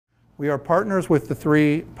We are partners with the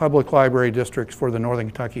 3 public library districts for the Northern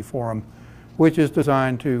Kentucky Forum, which is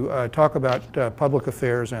designed to talk about public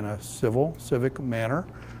affairs in a civic manner.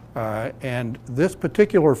 And this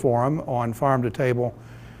particular forum on Farm to Table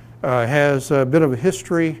has a bit of a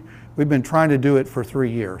history. We've been trying to do it for 3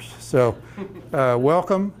 years. So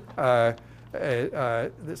welcome.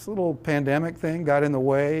 This little pandemic thing got in the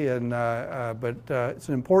way, but it's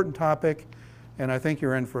an important topic, and I think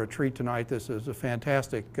you're in for a treat tonight. This is a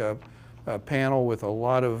fantastic panel with a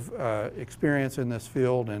lot of experience in this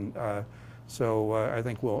field, and so I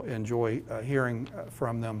think we'll enjoy hearing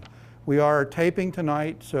from them. We are taping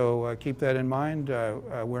tonight, so keep that in mind.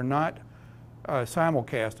 We're not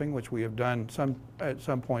simulcasting, which we have done at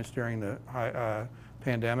some points during the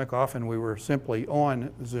pandemic. Often we were simply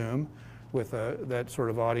on Zoom with that sort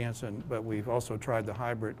of audience, but we've also tried the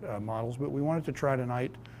hybrid models. But we wanted to try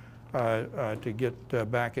tonight to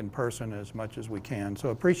get back in person as much as we can. So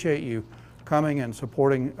appreciate you coming and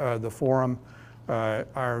supporting the forum.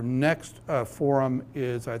 Our next forum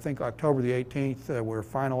is, I think, October the 18th. We're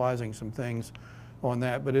finalizing some things on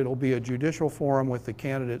that, but it'll be a judicial forum with the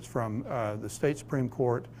candidates from the State Supreme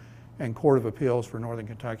Court and Court of Appeals for Northern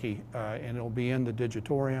Kentucky, and it'll be in the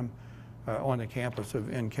Digitorium on the campus of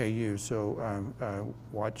NKU, so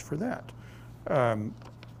watch for that.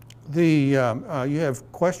 You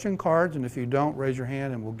have question cards, and if you don't, raise your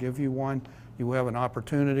hand and we'll give you one. You will have an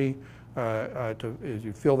opportunity as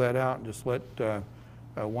you fill that out, and just let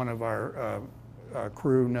one of our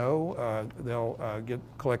crew know. They'll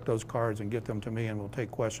collect those cards and get them to me, and we'll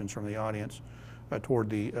take questions from the audience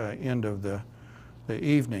toward the end of the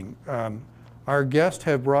evening. Our guests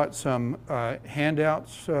have brought some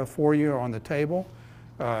handouts for you on the table.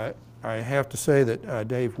 I have to say that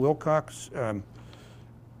Dave Wilcox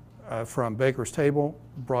from Baker's Table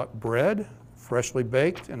brought bread, freshly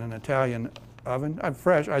baked in an Italian oven.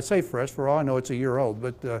 Fresh, I say fresh, for all I know it's a year old,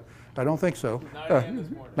 but I don't think so. 9 a.m. this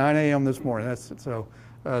morning. 9 a.m. this morning.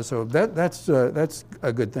 So that's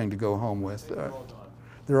a good thing to go home with.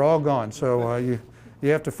 They're all gone. So you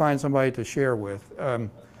have to find somebody to share with.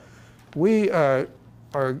 We are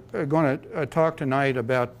going to talk tonight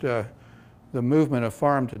about the movement of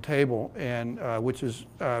farm to table, and which is,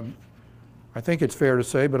 I think it's fair to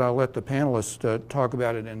say, but I'll let the panelists talk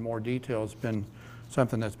about it in more detail. It's been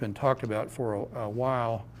something that's been talked about for a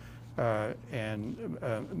while,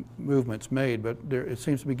 and movements made, but it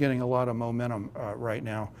seems to be getting a lot of momentum right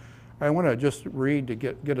now. I want to just read, to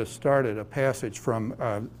get us started, a passage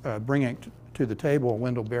from Bringing to the Table, a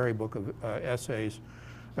Wendell Berry book of essays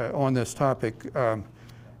on this topic,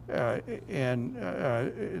 and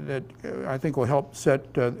that I think will help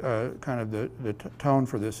set kind of the tone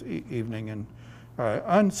for this evening. And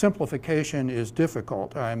unsimplification is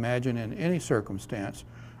difficult, I imagine, in any circumstance.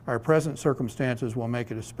 Our present circumstances will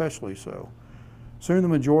make it especially so. Soon the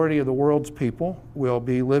majority of the world's people will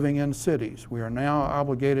be living in cities. We are now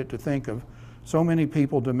obligated to think of so many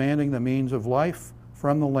people demanding the means of life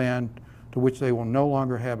from the land to which they will no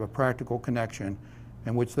longer have a practical connection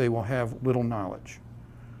and which they will have little knowledge.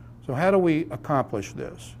 So how do we accomplish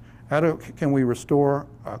this? Can we restore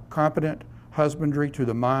a competent husbandry to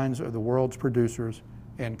the minds of the world's producers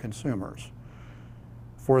and consumers?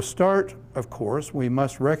 For a start, of course, we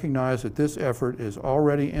must recognize that this effort is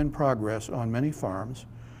already in progress on many farms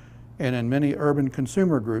and in many urban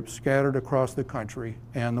consumer groups scattered across the country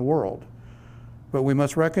and the world. But we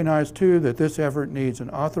must recognize, too, that this effort needs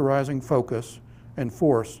an authorizing focus and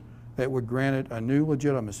force that would grant it a new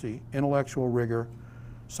legitimacy, intellectual rigor,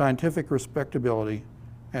 scientific respectability,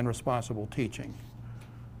 and responsible teaching.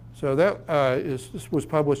 So this was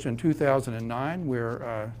published in 2009.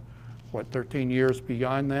 We're 13 years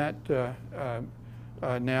beyond that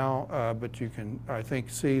now, but you can, I think,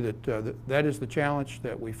 see that that is the challenge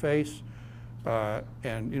that we face.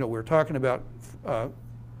 And we're talking about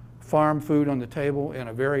farm food on the table in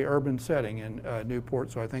a very urban setting in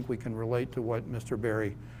Newport, so I think we can relate to what Mr.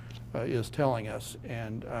 Berry is telling us.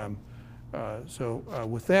 And so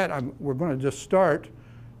with that, we're going to just start.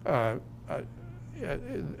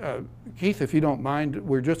 Keith, if you don't mind,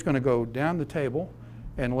 we're just going to go down the table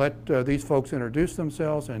and let these folks introduce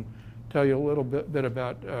themselves and tell you a little bit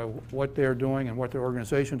about what they're doing and what their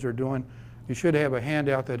organizations are doing. You should have a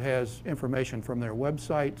handout that has information from their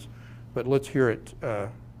websites, but let's hear it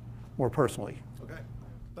more personally. Okay.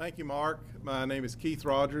 Thank you, Mark. My name is Keith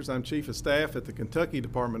Rogers. I'm Chief of Staff at the Kentucky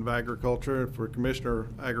Department of Agriculture for Commissioner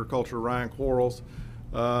of Agriculture Ryan Quarles.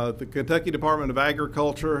 The Kentucky Department of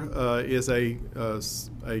Agriculture is a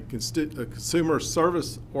consumer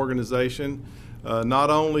service organization. Not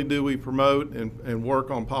only do we promote and work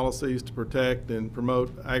on policies to protect and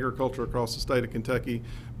promote agriculture across the state of Kentucky,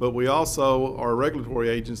 but we also are a regulatory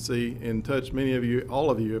agency and touch many of you, all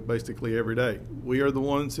of you, basically every day. We are the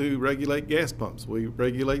ones who regulate gas pumps. We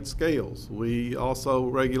regulate scales. We also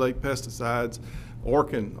regulate pesticides,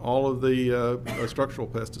 Orkin, all of the structural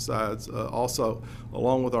pesticides also,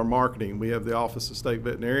 along with our marketing. We have the Office of State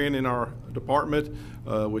Veterinarian in our department,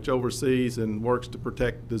 which oversees and works to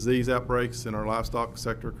protect disease outbreaks in our livestock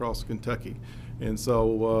sector across Kentucky. And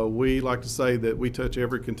so we like to say that we touch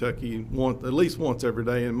every Kentucky at least once every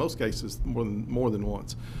day, in most cases more than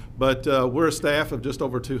once. But we're a staff of just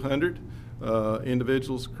over 200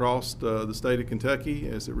 individuals across the state of Kentucky.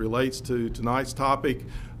 As it relates to tonight's topic,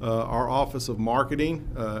 our Office of Marketing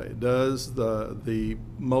does the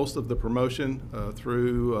most of the promotion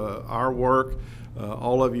through our work.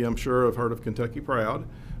 All of you, I'm sure, have heard of Kentucky Proud.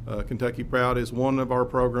 Kentucky Proud is one of our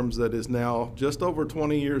programs that is now just over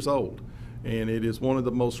 20 years old. And it is one of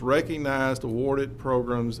the most recognized, awarded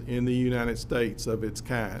programs in the United States of its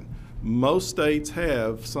kind. Most states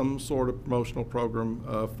have some sort of promotional program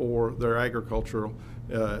for their agricultural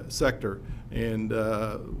sector, and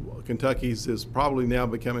Kentucky's is probably now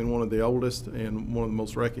becoming one of the oldest and one of the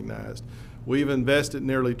most recognized. We've invested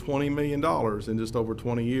nearly $20 million in just over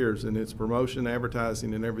 20 years in its promotion,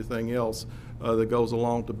 advertising, and everything else that goes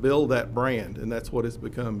along to build that brand, and that's what it's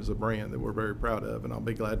become, as a brand that we're very proud of, and I'll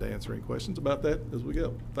be glad to answer any questions about that as we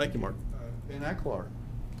go. Thank you, Mark. NKY.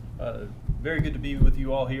 Very good to be with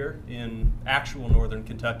you all here in actual northern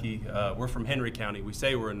Kentucky. We're from Henry County. We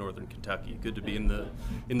say we're in northern Kentucky. Good to be in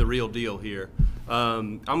the real deal here.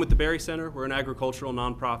 I'm with the Berry Center. We're an agricultural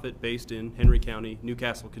nonprofit based in Henry County,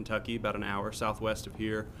 Newcastle, Kentucky, about an hour southwest of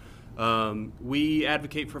here. We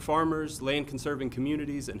advocate for farmers, land-conserving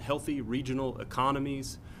communities, and healthy regional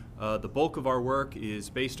economies. The bulk of our work is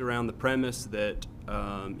based around the premise that,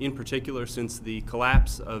 in particular, since the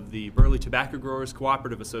collapse of the Burley Tobacco Growers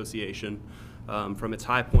Cooperative Association, from its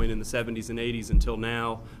high point in the 70s and 80s until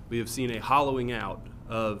now, we have seen a hollowing out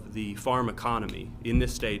of the farm economy in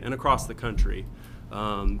this state and across the country.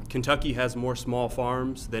 Kentucky has more small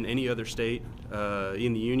farms than any other state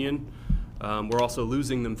in the Union. We're also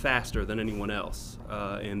losing them faster than anyone else,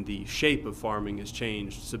 and the shape of farming has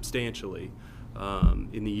changed substantially.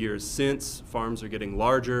 In the years since, farms are getting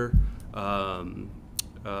larger,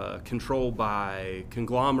 controlled by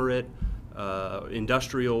conglomerate,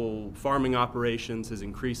 industrial farming operations has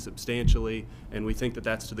increased substantially, and we think that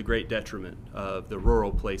that's to the great detriment of the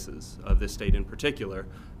rural places of this state in particular.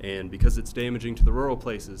 And because it's damaging to the rural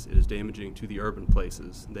places, it is damaging to the urban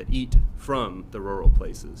places that eat from the rural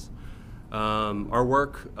places. Our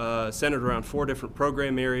work centered around 4 different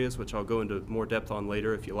program areas, which I'll go into more depth on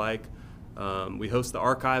later if you like. We host the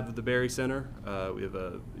archive of the Berry Center. We have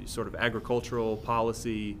a sort of agricultural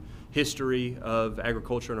policy history of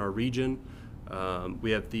agriculture in our region.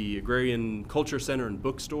 We have the Agrarian Culture Center and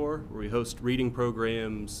Bookstore, where we host reading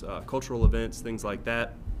programs, cultural events, things like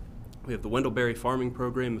that. We have the Wendell-Berry Farming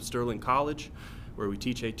Program of Sterling College, where we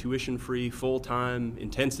teach a tuition-free, full-time,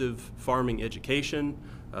 intensive farming education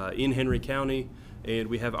in Henry County. And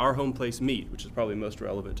we have Our Home Place Meat, which is probably most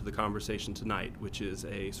relevant to the conversation tonight, which is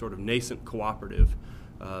a sort of nascent cooperative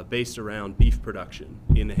based around beef production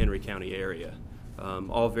in the Henry County area.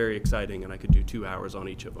 All very exciting, and I could do 2 hours on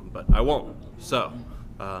each of them, but I won't. So,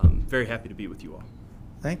 very happy to be with you all.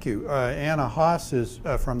 Thank you. Anna Haas is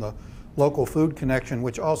from the Local Food Connection,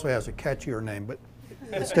 which also has a catchier name, but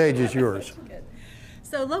the stage is yours. Good.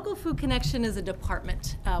 So Local Food Connection is a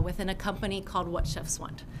department within a company called What Chefs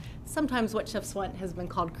Want. Sometimes What Chefs Want has been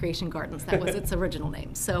called Creation Gardens. That was its original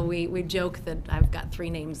name. So we joke that I've got 3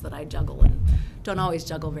 names that I juggle and don't always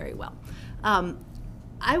juggle very well.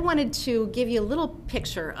 I wanted to give you a little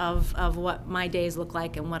picture of what my days look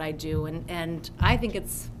like and what I do, and I think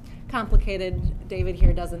it's complicated. David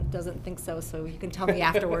here doesn't think so you can tell me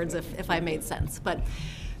afterwards if I made sense. But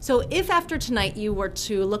so if after tonight you were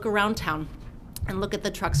to look around town and look at the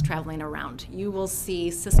trucks traveling around, you will see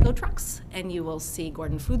Cisco trucks, and you will see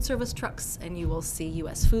Gordon Food Service trucks, and you will see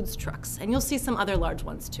U.S. Foods trucks, and you'll see some other large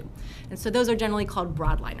ones too. And so those are generally called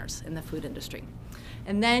broadliners in the food industry.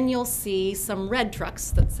 And then you'll see some red trucks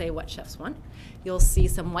that say What Chefs Want. You'll see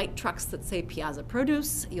some white trucks that say Piazza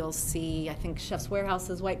Produce. You'll see, I think, Chef's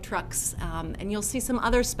Warehouse's white trucks, and you'll see some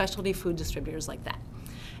other specialty food distributors like that.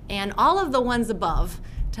 And all of the ones above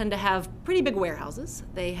tend to have pretty big warehouses.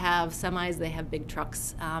 They have semis, they have big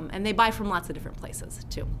trucks, and they buy from lots of different places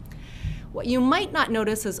too. What you might not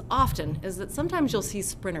notice as often is that sometimes you'll see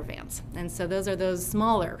Sprinter vans, and so those are those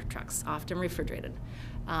smaller trucks, often refrigerated.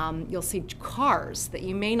 You'll see cars that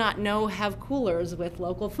you may not know have coolers with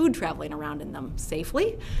local food traveling around in them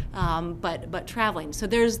safely, but traveling. So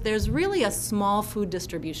there's really a small food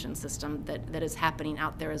distribution system that is happening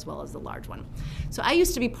out there as well as the large one. So I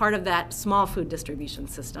used to be part of that small food distribution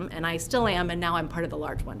system, and I still am, and now I'm part of the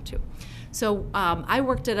large one too. So I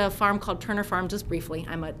worked at a farm called Turner Farm just briefly.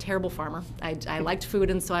 I'm a terrible farmer. I liked food,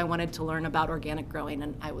 and so I wanted to learn about organic growing,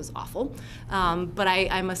 and I was awful. But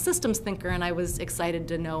I'm a systems thinker, and I was excited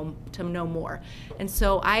to know more. And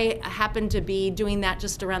so I happened to be doing that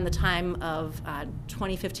just around the time of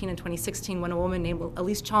 2015 and 2016 when a woman named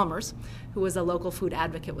Elise Chalmers, who was a local food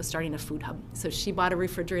advocate, was starting a food hub. So she bought a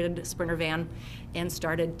refrigerated Sprinter van and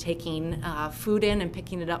started taking food in and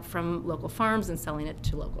picking it up from local farms and selling it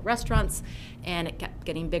to local restaurants, and it kept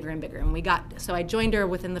getting bigger and bigger. And so I joined her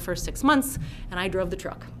within the first 6 months, and I drove the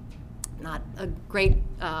truck. Not a great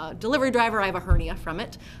delivery driver. I have a hernia from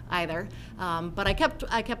it either. But I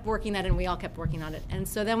kept working at it, and we all kept working on it. And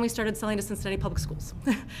so then we started selling to Cincinnati Public Schools.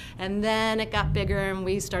 And then it got bigger, and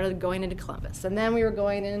we started going into Columbus. And then we were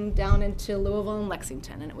going down into Louisville and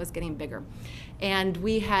Lexington, and it was getting bigger. And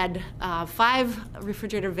we had 5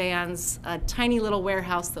 refrigerator vans, a tiny little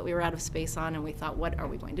warehouse that we were out of space on, and we thought, what are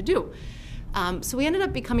we going to do? So we ended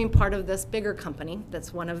up becoming part of this bigger company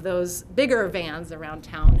that's one of those bigger vans around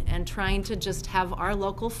town, and trying to just have our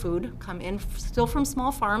local food come in still from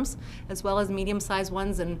small farms as well as medium-sized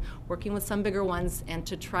ones, and working with some bigger ones, and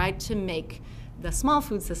to try to make the small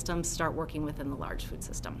food system start working within the large food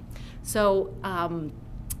system. So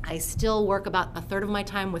I still work about 1/3 of my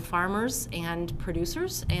time with farmers and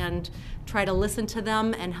producers and try to listen to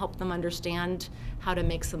them and help them understand how to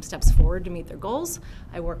make some steps forward to meet their goals.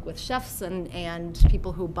 I work with chefs and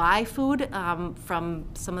people who buy food from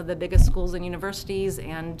some of the biggest schools and universities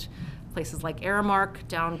and places like Aramark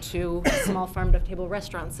down to small farm-to-table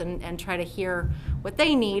restaurants, and try to hear what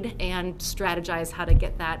they need and strategize how to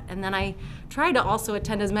get that. And then I try to also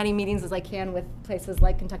attend as many meetings as I can with places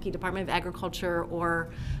like Kentucky Department of Agriculture or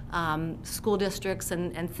school districts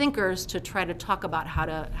and thinkers to try to talk about how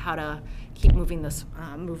to keep moving this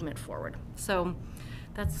movement forward. So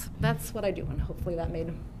that's what I do, and hopefully that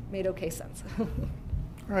made okay sense. All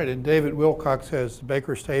right, and David Wilcox has the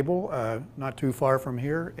Baker's Table, not too far from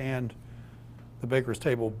here, and the Baker's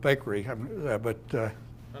Table Bakery, but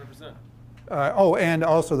 100%. Oh, and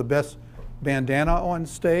also the best bandana on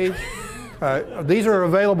stage. These are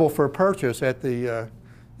available for purchase at the,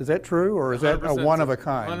 is that true, or is that a one of a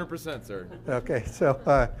kind? 100%, sir. Okay, so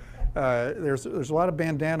there's a lot of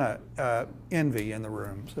bandana envy in the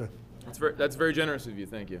room. So. That's very generous of you,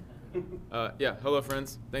 thank you. Yeah, hello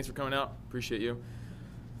friends, thanks for coming out, appreciate you.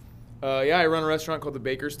 Yeah, I run a restaurant called the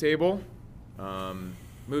Baker's Table.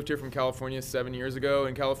 Moved here from California 7 years ago.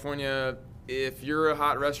 In California, if you're a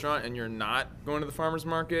hot restaurant and you're not going to the farmer's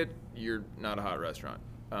market, you're not a hot restaurant.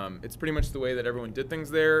 It's pretty much the way that everyone did things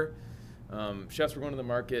there. Chefs were going to the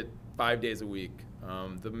market 5 days a week.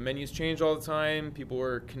 The menus changed all the time. People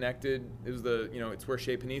were connected. It was it's where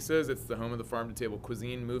Chez Panisse is. It's the home of the farm-to-table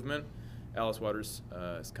cuisine movement. Alice Waters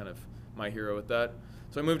is kind of my hero with that.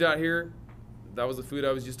 So I moved out here. That was the food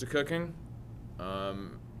I was used to cooking.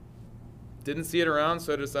 Didn't see it around,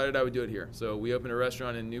 so I decided I would do it here. So we opened a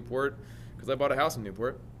restaurant in Newport because I bought a house in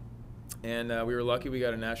Newport. And we were lucky. We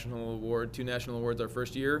got a national award, 2 national awards our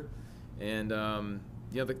first year. And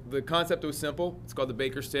the concept was simple. It's called the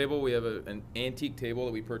Baker's Table. We have an antique table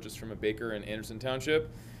that we purchased from a baker in Anderson Township.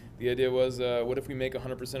 The idea was, what if we make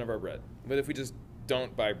 100% of our bread? What if we just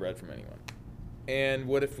don't buy bread from anyone? And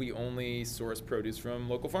what if we only source produce from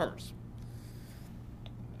local farmers?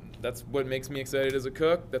 That's what makes me excited as a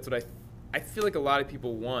cook. That's what I feel like a lot of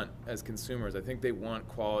people want as consumers. I think they want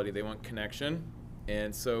quality, they want connection.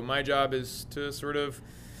 And so my job is to sort of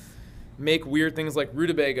make weird things like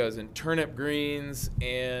rutabagas and turnip greens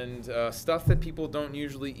and stuff that people don't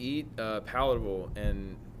usually eat palatable,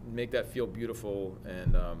 and make that feel beautiful.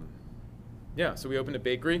 And yeah, so we opened a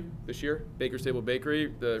bakery this year, Baker's Table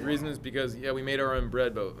Bakery. The reason is because, yeah, we made our own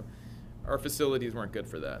bread, but our facilities weren't good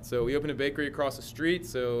for that. So we opened a bakery across the street.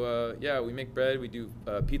 So yeah, we make bread. We do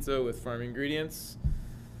pizza with farm ingredients.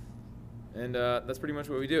 And that's pretty much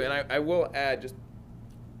what we do. And I will add, just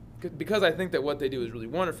because I think that what they do is really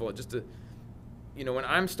wonderful, just to, when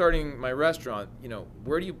I'm starting my restaurant,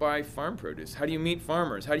 where do you buy farm produce? How do you meet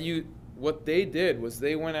farmers? What they did was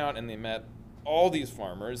they went out and they met all these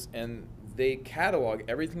farmers, and they catalog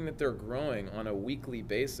everything that they're growing on a weekly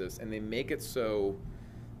basis, and they make it so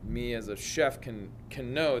me as a chef can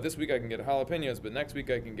know, this week I can get jalapenos, but next week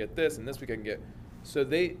I can get this, and this week I can get, so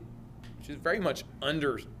she's very much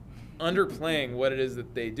underplaying what it is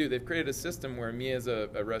that they do. They've created a system where me as a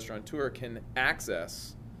restaurateur can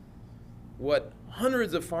access what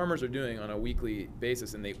hundreds of farmers are doing on a weekly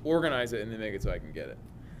basis, and they organize it and they make it so I can get it.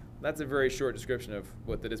 That's a very short description of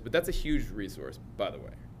what that is, but that's a huge resource, by the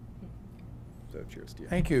way. So cheers to you.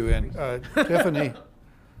 Thank you. And Tiffany,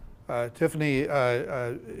 Tiffany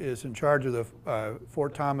is in charge of the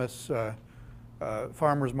Fort Thomas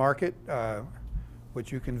Farmers Market,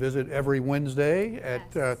 which you can visit every Wednesday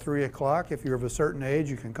at 3 o'clock. If you're of a certain age,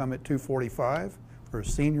 you can come at 2:45 for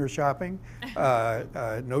senior shopping.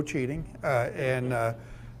 No cheating. And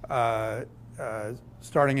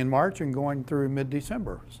starting in March and going through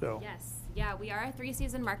mid-December. So. Yes. Yeah, we are a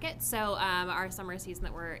 3-season market, so our summer season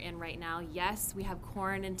that we're in right now, yes, we have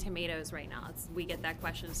corn and tomatoes right now. We get that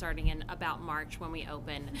question starting in about March when we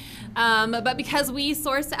open. But because we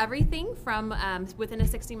source everything from within a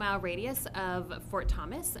 60-mile radius of Fort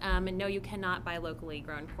Thomas, and no, you cannot buy locally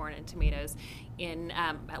grown corn and tomatoes in,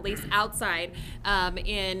 at least outside,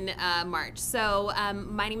 in March. So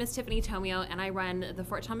my name is Tiffany Tomeo, and I run the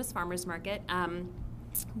Fort Thomas Farmers Market.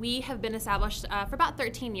 We have been established for about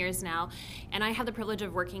 13 years now, and I have the privilege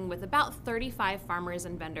of working with about 35 farmers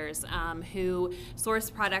and vendors who source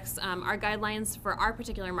products. Our guidelines for our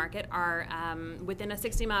particular market are within a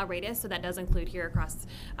 60-mile radius, so that does include here across,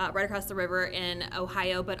 right across the river in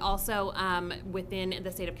Ohio, but also within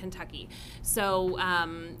the state of Kentucky. So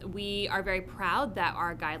we are very proud that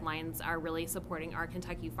our guidelines are really supporting our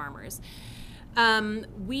Kentucky farmers.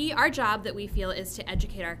 Our job that we feel is to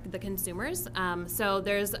educate the consumers. So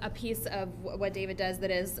there's a piece of what David does that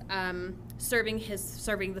is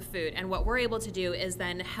serving the food, and what we're able to do is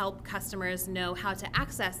then help customers know how to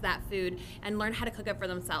access that food and learn how to cook it for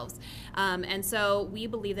themselves. And so we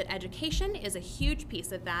believe that education is a huge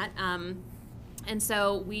piece of that. And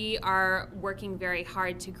so we are working very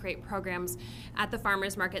hard to create programs at the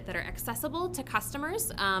farmers market that are accessible to customers,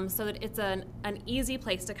 so that it's an easy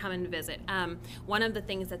place to come and visit. One of the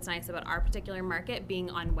things that's nice about our particular market being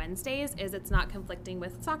on Wednesdays is it's not conflicting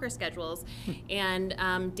with soccer schedules and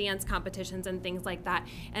dance competitions and things like that.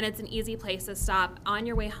 And it's an easy place to stop on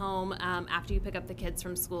your way home after you pick up the kids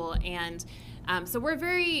from school. And so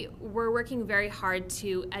we're working very hard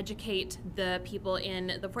to educate the people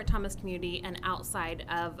in the Fort Thomas community and outside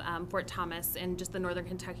of Fort Thomas and just the northern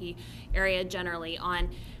Kentucky area generally on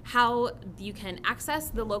how you can access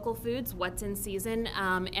the local foods, what's in season,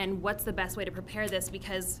 and what's the best way to prepare this,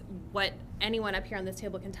 because what anyone up here on this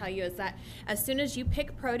table can tell you is that as soon as you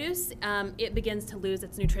pick produce, it begins to lose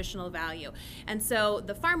its nutritional value. And so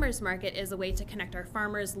the farmers market is a way to connect our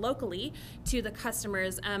farmers locally to the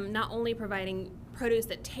customers, not only providing produce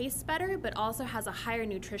that tastes better, but also has a higher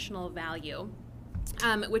nutritional value.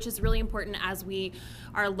 Which is really important as we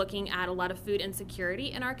are looking at a lot of food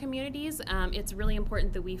insecurity in our communities. It's really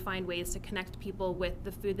important that we find ways to connect people with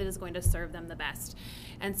the food that is going to serve them the best.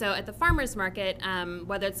 And so at the farmers market,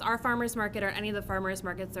 whether it's our farmers market or any of the farmers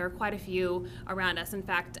markets, there are quite a few around us. In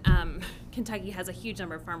fact, Kentucky has a huge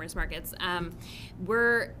number of farmers markets.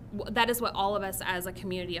 That is what all of us as a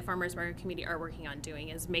community, a farmers market community, are working on doing,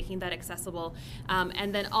 is making that accessible.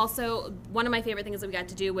 And then also, one of my favorite things that we got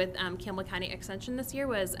to do with Campbell County Extension this year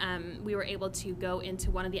was we were able to go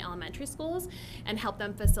into one of the elementary schools and help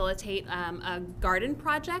them facilitate a garden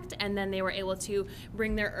project, and then they were able to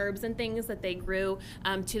bring their herbs and things that they grew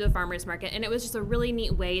to the farmers market. And it was just a really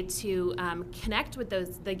neat way to connect with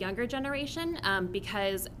the younger generation,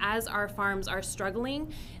 because as our farms are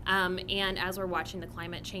struggling and as we're watching the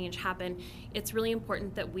climate change happen, it's really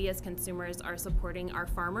important that we as consumers are supporting our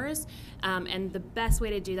farmers, and the best way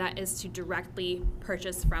to do that is to directly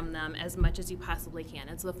purchase from them as much as you possibly can.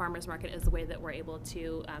 And so the farmers market is the way that we're able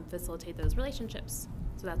to facilitate those relationships.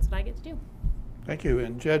 So that's what I get to do. Thank you.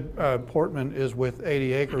 And Jed Portman is with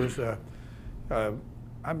 80 Acres.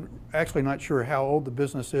 I'm actually not sure how old the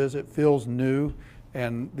business is. It feels new,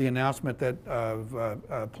 and the announcement that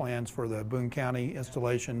of plans for the Boone County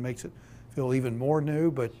installation makes it feel even more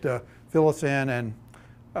new. But fill us in, and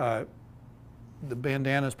the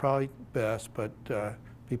bandana is probably best, but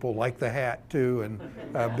people like the hat too. And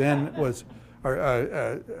Ben was,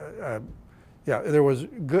 yeah, there was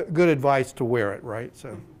good advice to wear it, right?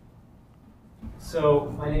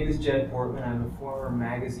 So my name is Jed Portman. I'm a former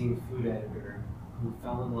magazine food editor who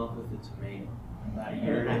fell in love with the tomato about a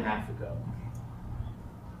year and a half ago.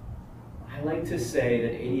 I like to say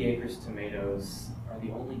that 80 Acres tomatoes are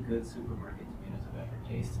the only good supermarket tomatoes I've ever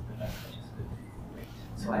tasted. The rest are just good.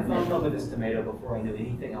 So I fell in love with this tomato before I knew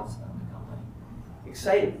anything else about the company.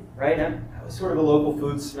 Excited, right? I was sort of a local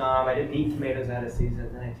food snob. I didn't eat tomatoes out of season,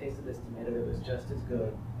 and then I tasted this tomato that was just as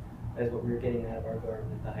good as what we were getting out of our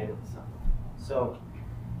garden at the height of the summer. So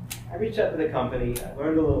I reached out to the company, I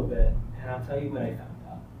learned a little bit, and I'll tell you what I found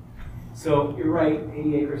out. So you're right,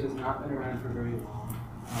 80 Acres has not been around for very long.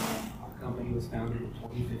 Our company was founded in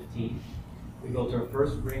 2015. We built our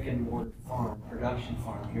first brick and mortar farm, production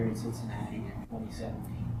farm, here in Cincinnati in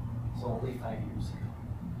 2017. So only 5 years ago.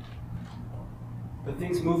 But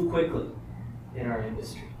things move quickly in our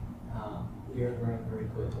industry. We are growing very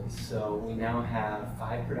quickly. So we now have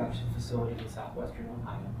 5 production facilities in southwestern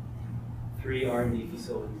Ohio, 3 R&D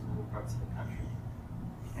facilities in other parts of the country.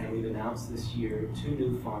 And we've announced this year 2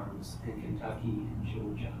 new farms in Kentucky and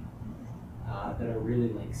Georgia that are really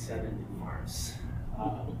like 7 new farms.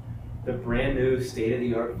 The brand new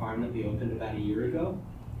state-of-the-art farm that we opened about a year ago,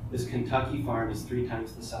 this Kentucky farm is 3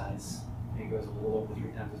 times the size. It grows a little over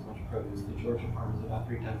 3 times as much produce. The Georgia farm is about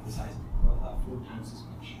 3 times the size, and about 4 times as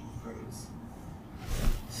much produce.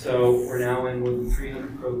 So we're now in more than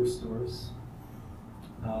 300 Kroger stores,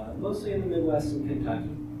 mostly in the Midwest and Kentucky.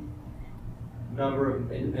 A number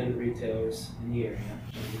of independent retailers in the area,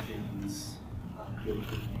 Jones,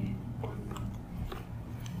 Portman.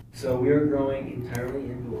 So we are growing entirely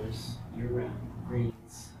indoors, year-round.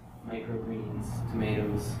 Greens, microgreens,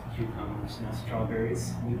 tomatoes, cucumbers, now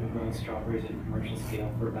strawberries. We've been growing strawberries at a commercial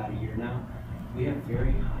scale for about a year now. We have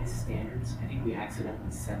very high standards. I think we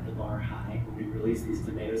accidentally set the bar high when we released these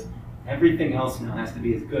tomatoes. Everything else now has to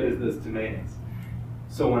be as good as those tomatoes.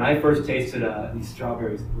 So when I first tasted these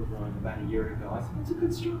strawberries that were growing about a year ago, I said, it's a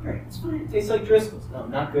good strawberry, it's fine, it tastes like Driscoll's. No,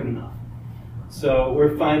 not good enough. So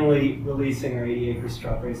we're finally releasing our 80 Acre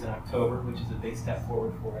strawberries in October, which is a big step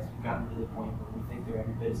forward for us. We've gotten to the point where we think they're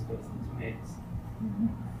every bit as good as the tomatoes.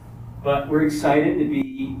 But we're excited to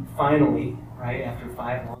be finally, right, after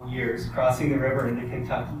 5 long years, crossing the river into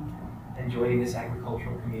Kentucky and joining this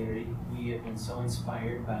agricultural community. We have been so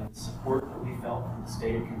inspired by the support that we felt from the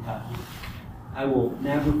state of Kentucky. I will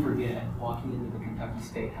never forget walking into the Kentucky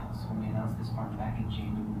State House when we announced this farm back in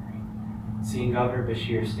January, seeing Governor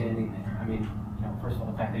Beshear standing there. I mean, you know, first of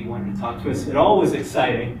all, the fact that he wanted to talk to us, it all was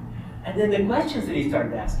exciting. And then the questions that he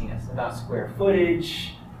started asking us about square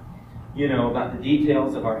footage, you know, about the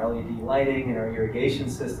details of our LED lighting and our irrigation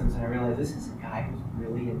systems, and I realized this is a guy who's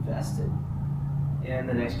really invested in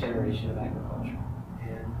the next generation of agriculture.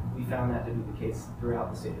 And we found that to be the case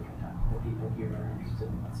throughout the state of Kentucky, that people here are interested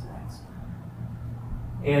in what's next.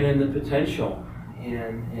 And in the potential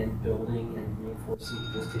in building and reinforcing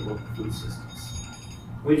existing local food systems,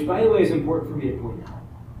 which, by the way, is important for me to point out.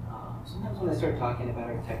 Sometimes when I start talking about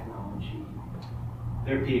our technology,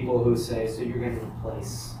 there are people who say, so you're going to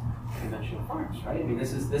replace conventional farms, right? I mean,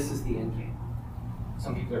 this is the end game.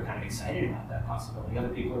 Some people are kind of excited about that possibility. Other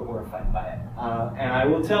people are horrified by it. And I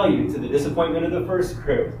will tell you, to the disappointment of the first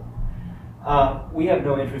group, we have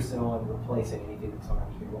no interest at all in replacing anything that's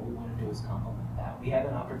already here. What we want to do is complement that. We have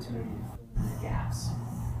an opportunity to fill in the gaps,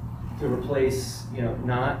 to replace, you know,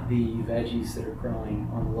 not the veggies that are growing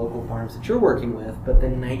on the local farms that you're working with, but the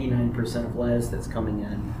 99% of lettuce that's coming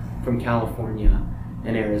in from California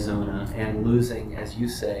and Arizona and losing, as you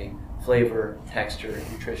say, flavor, texture,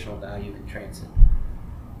 nutritional value in transit.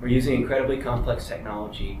 We're using incredibly complex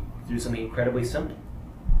technology to do something incredibly simple,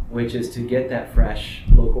 which is to get that fresh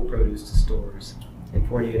local produce to stores in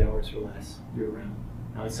 48 hours or less year-round.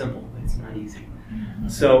 Now, it's simple, but it's not easy.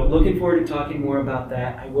 So looking forward to talking more about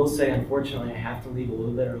that. I will say, unfortunately, I have to leave a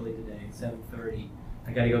little bit early today, 7:30.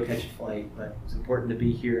 I got to go catch a flight, but it's important to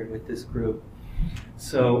be here with this group.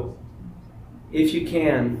 So if you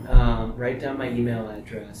can, write down my email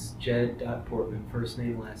address, jed.portman, first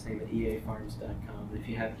name, last name, @eafarms.com. And if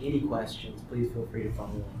you have any questions, please feel free to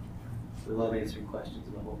follow up. We love answering questions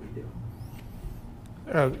about what we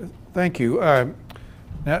do. Thank you.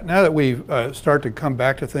 Now that we've started to come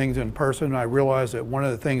back to things in person, I realize that one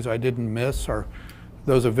of the things I didn't miss are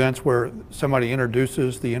those events where somebody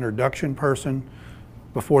introduces the introduction person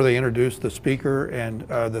before they introduce the speaker, and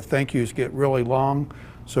the thank yous get really long.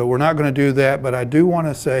 So we're not going to do that, but I do want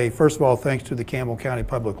to say, first of all, thanks to the Campbell County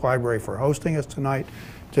Public Library for hosting us tonight.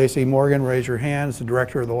 J.C. Morgan, raise your hand, is the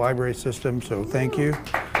director of the library system, so thank you.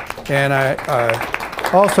 And I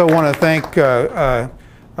also want to thank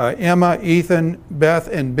Emma, Ethan, Beth,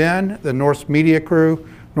 and Ben, the Norse Media crew.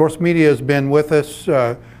 Norse Media has been with us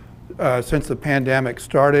since the pandemic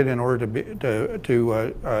started in order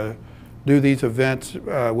to do these events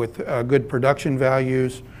with good production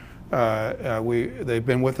values. They've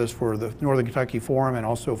been with us for the Northern Kentucky Forum and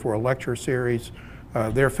also for a lecture series.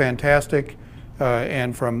 They're fantastic.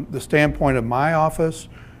 And from the standpoint of my office,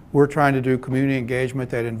 we're trying to do community engagement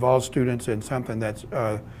that involves students in something that's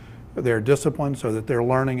their discipline, so that they're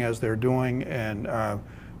learning as they're doing. And I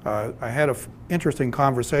had an interesting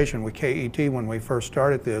conversation with KET when we first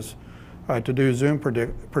started this, to do Zoom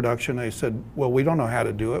production. They said, well, we don't know how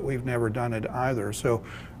to do it. We've never done it either. So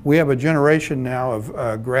we have a generation now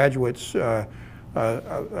of graduates or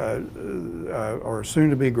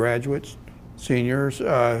soon-to-be graduates, seniors,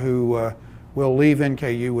 who will leave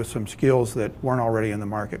NKU with some skills that weren't already in the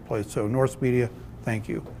marketplace. So North Media, thank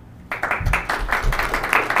you.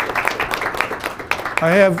 I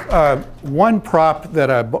have one prop that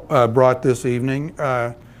I brought this evening.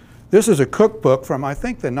 This is a cookbook from, I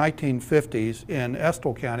think, the 1950s in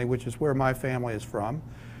Estill County, which is where my family is from.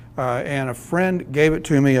 And a friend gave it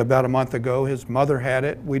to me about a month ago. His mother had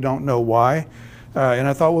it. We don't know why. And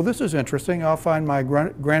I thought, well, this is interesting. I'll find my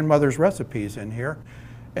grandmother's recipes in here.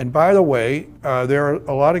 And by the way, there are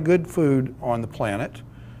a lot of good food on the planet.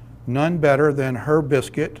 None better than her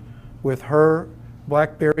biscuit with her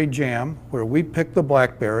blackberry jam, where we pick the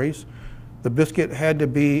blackberries. The biscuit had to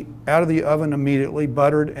be out of the oven immediately,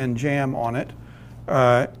 buttered and jam on it.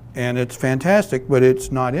 And it's fantastic, but it's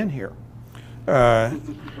not in here.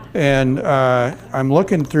 And I'm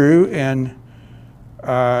looking through, and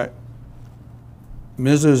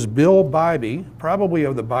Mrs. Bill Bybee, probably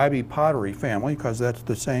of the Bybee pottery family, because that's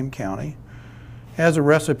the same county, has a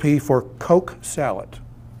recipe for Coke salad.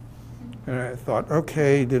 And I thought,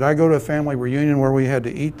 okay, did I go to a family reunion where we had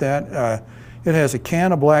to eat that? It has a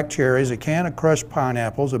can of black cherries, a can of crushed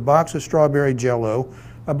pineapples, a box of strawberry jello,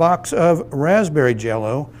 a box of raspberry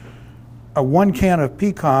jello, 1 can of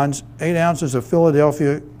pecans, 8 ounces of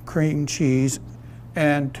Philadelphia cream cheese,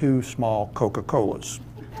 and 2 small Coca-Colas.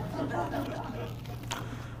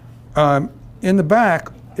 In the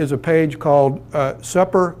back is a page called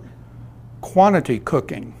Supper Quantity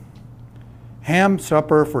Cooking. Ham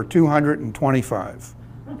supper for 225.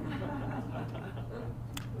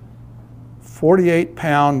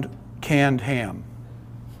 48-pound canned ham.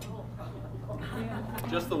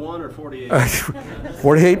 Just the one or 48?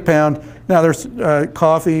 48-pound. Now there's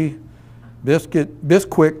coffee,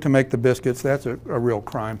 Bisquick to make the biscuits. That's a real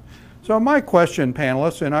crime. So my question,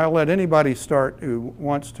 panelists, and I'll let anybody start who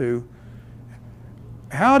wants to,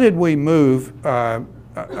 how did we move,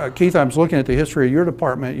 Keith, I was looking at the history of your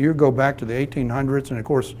department. You go back to the 1800s, and of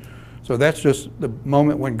course, so that's just the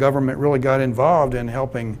moment when government really got involved in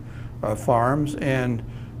helping farms and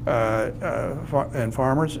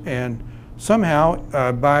farmers. And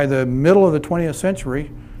somehow, by the middle of the 20th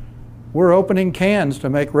century, we're opening cans to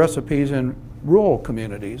make recipes in rural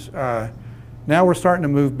communities. Now we're starting to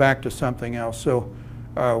move back to something else. So,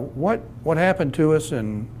 what happened to us,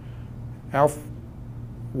 and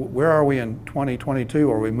where are we in 2022?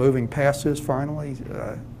 Are we moving past this finally?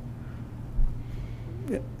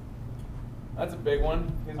 Yeah. That's a big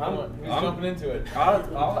one. He's jumping into it.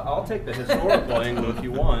 I'll take the historical angle if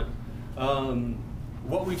you want.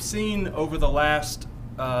 What we've seen over the last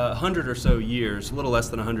 100 or so years, a little less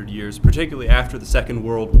than 100 years, particularly after the Second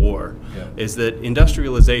World War, is that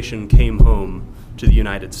industrialization came home to the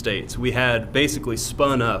United States. We had basically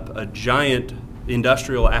spun up a giant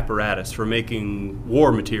industrial apparatus for making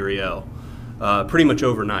war materiel pretty much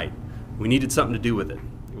overnight. We needed something to do with it.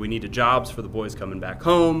 We needed jobs for the boys coming back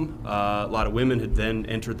home. A lot of women had then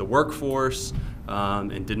entered the workforce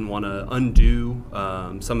and didn't want to undo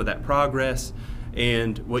some of that progress.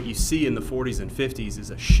 And what you see in the 40s and 50s is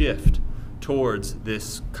a shift towards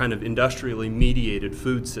this kind of industrially mediated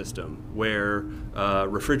food system where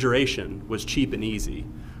refrigeration was cheap and easy,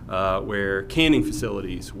 where canning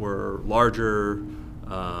facilities were larger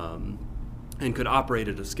and could operate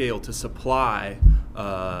at a scale to supply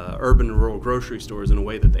urban and rural grocery stores in a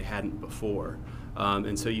way that they hadn't before.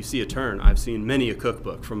 And so you see a turn. I've seen many a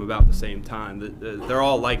cookbook from about the same time. They're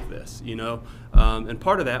all like this, you know? And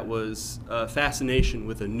part of that was fascination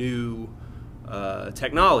with a new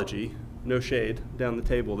technology, no shade down the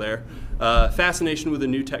table there, fascination with a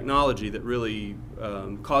new technology that really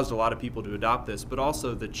caused a lot of people to adopt this, but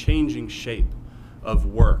also the changing shape of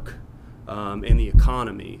work and the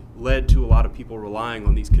economy led to a lot of people relying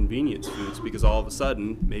on these convenience foods because all of a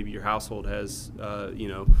sudden, maybe your household has, you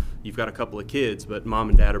know, you've got a couple of kids, but mom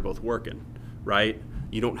and dad are both working, right?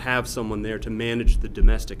 You don't have someone there to manage the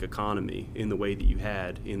domestic economy in the way that you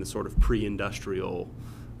had in the sort of pre-industrial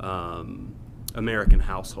American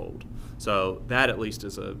household. So that at least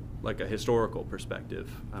is like a historical perspective.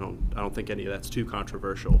 I don't think any of that's too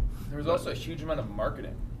controversial. There was also a huge amount of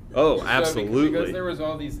marketing. Oh, absolutely. Because there was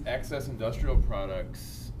all these excess industrial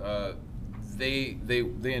products, they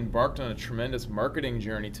embarked on a tremendous marketing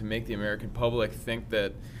journey to make the American public think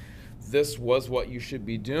that this was what you should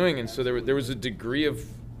be doing. And so there was a degree of,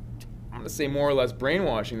 I'm going to say more or less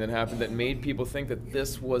brainwashing that happened that made people think that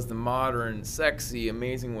this was the modern, sexy,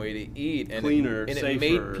 amazing way to eat. And cleaner, and safer. It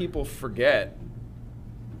made people forget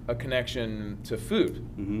a connection to food.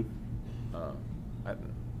 Mm-hmm. I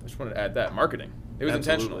just wanted to add that marketing. It was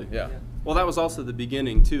Absolutely. intentional. Yeah. Well, that was also the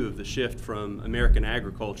beginning, too, of the shift from American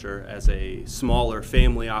agriculture as a smaller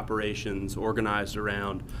family operations organized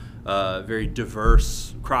around very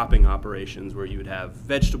diverse cropping operations where you would have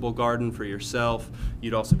vegetable garden for yourself.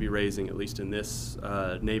 You'd also be raising, at least in this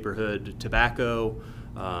neighborhood, tobacco,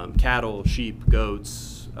 cattle, sheep,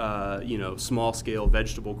 goats, small-scale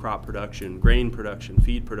vegetable crop production, grain production,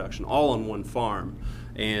 feed production, all on one farm.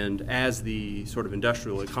 And as the sort of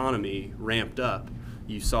industrial economy ramped up,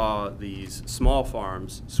 you saw these small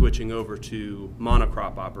farms switching over to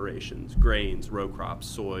monocrop operations, grains, row crops,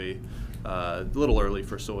 soy, a little early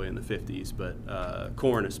for soy in the 50s, but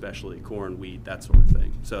corn especially, corn, wheat, that sort of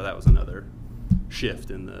thing. So that was another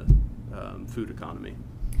shift in the food economy.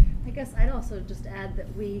 I guess I'd also just add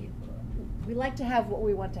that we like to have what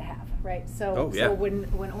we want to have, right? So, yeah. so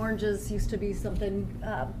when oranges used to be something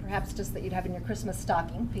perhaps just that you'd have in your Christmas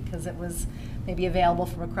stocking because it was maybe available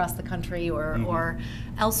from across the country or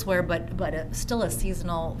elsewhere, but still a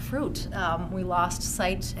seasonal fruit, we lost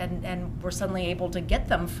sight and were suddenly able to get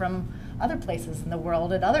them from other places in the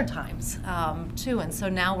world at other times too. And so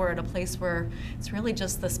now we're at a place where it's really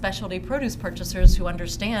just the specialty produce purchasers who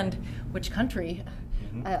understand which country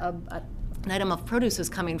an item of produce is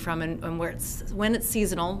coming from and when it's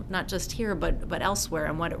seasonal, not just here but elsewhere,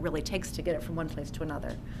 and what it really takes to get it from one place to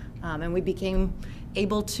another. And we became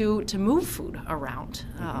able to move food around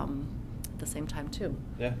at the same time too.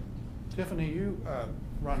 Yeah. Tiffany, you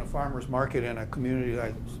run a farmer's market in a community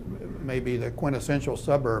that may be the quintessential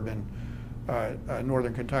suburb in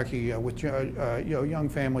northern Kentucky, with young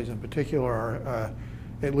families in particular are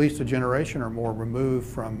at least a generation or more removed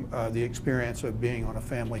from the experience of being on a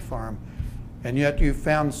family farm. And yet you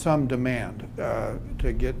found some demand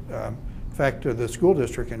to get, in fact, the school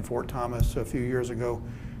district in Fort Thomas a few years ago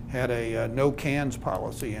had a no cans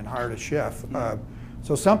policy and hired a chef.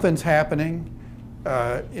 So something's happening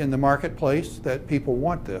in the marketplace that people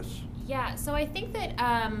want this. Yeah, so I think that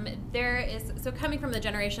there is, so coming from the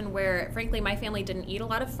generation where, frankly, my family didn't eat a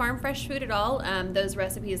lot of farm fresh food at all, those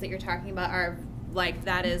recipes that you're talking about are like,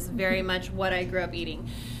 that is very much what I grew up eating.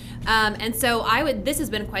 And so this has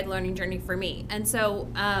been quite a learning journey for me. And so,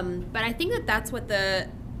 but I think that that's what the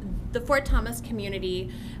Fort Thomas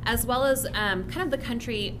community, as well as kind of the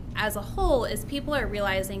country as a whole, is people are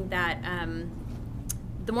realizing that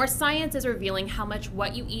the more science is revealing how much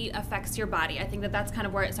what you eat affects your body. I think that that's kind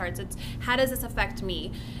of where it starts. It's how does this affect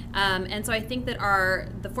me? And so I think that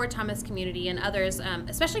the Fort Thomas community and others,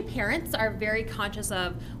 especially parents, are very conscious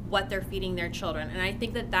of what they're feeding their children. And I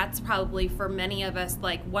think that that's probably for many of us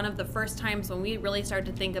like one of the first times when we really start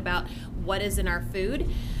to think about what is in our food.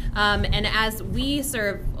 And as we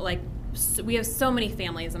serve, like, we have so many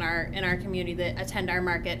families in our community that attend our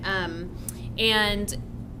market,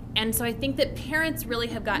 and so I think that parents really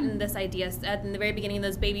have gotten this idea in the very beginning of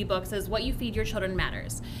those baby books is what you feed your children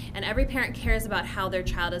matters. And every parent cares about how their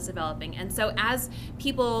child is developing. And so as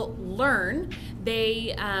people learn,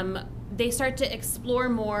 they start to explore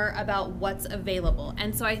more about what's available.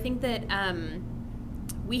 And so I think that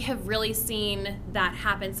we have really seen that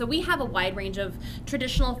happen. So we have a wide range of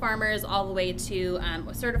traditional farmers all the way to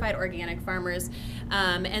certified organic farmers.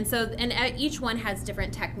 And each one has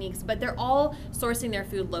different techniques, but they're all sourcing their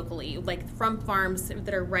food locally, like from farms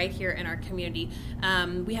that are right here in our community.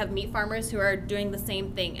 We have meat farmers who are doing the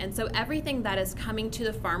same thing. And so everything that is coming to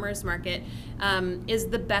the farmers market is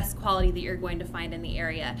the best quality that you're going to find in the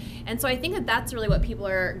area. And so I think that that's really what people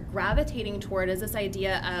are gravitating toward, is this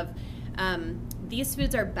idea of these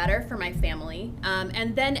foods are better for my family.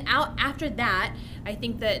 And then after that, I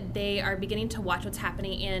think that they are beginning to watch what's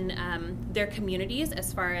happening in their communities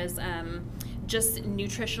as far as just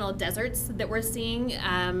nutritional deserts that we're seeing,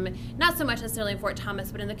 not so much necessarily in Fort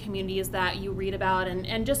Thomas, but in the communities that you read about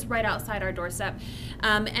and just right outside our doorstep.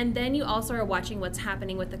 And then you also are watching what's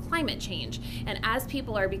happening with the climate change. And as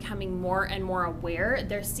people are becoming more and more aware,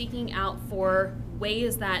 they're seeking out for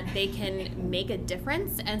ways that they can make a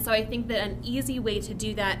difference. And so I think that an easy way to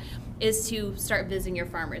do that is to start visiting your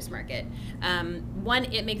farmer's market. One,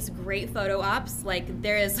 it makes great photo ops. Like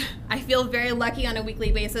I feel very lucky on a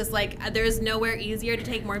weekly basis. Like there's nowhere easier to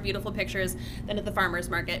take more beautiful pictures than at the farmer's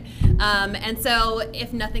market. And so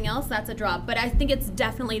if nothing else, that's a draw. But I think it's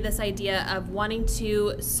definitely this idea of wanting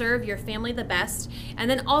to serve your family the best, and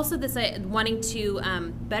then also this wanting to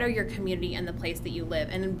better your community and the place that you live.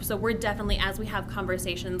 And so we're definitely, as we have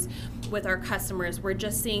conversations with our customers, we're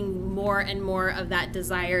just seeing more and more of that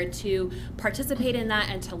desire to participate in that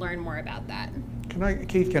and to learn more about that.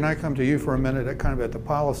 Keith, can I come to you for a minute at the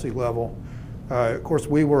policy level? Of course,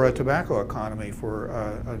 we were a tobacco economy for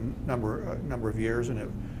a number of years, and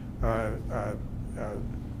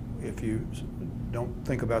if you don't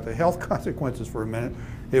think about the health consequences for a minute,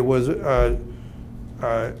 it was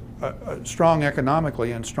strong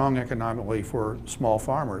economically for small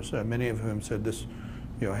farmers, many of whom said this,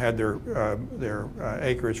 had their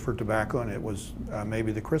acreage for tobacco, and it was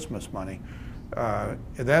maybe the Christmas money.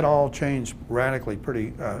 That all changed radically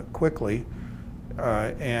pretty quickly,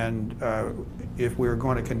 and if we're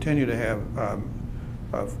going to continue to have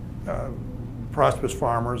prosperous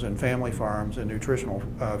farmers and family farms and nutritional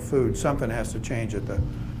food, something has to change at the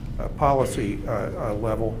policy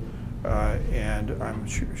level, and I'm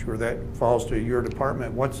sure that falls to your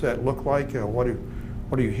department. What's that look like? What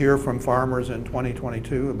do you hear from farmers in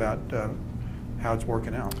 2022 about how it's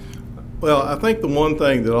working out? Well, I think the one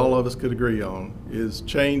thing that all of us could agree on is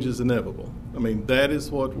change is inevitable. I mean, that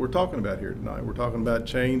is what we're talking about here tonight. We're talking about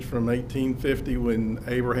change from 1850 when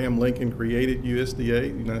Abraham Lincoln created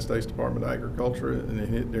USDA, the United States Department of Agriculture,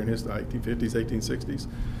 and during his 1850s, 1860s,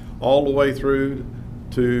 all the way through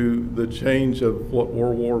to the change of what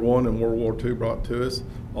World War I and World War II brought to us,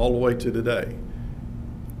 all the way to today.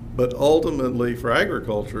 But ultimately, for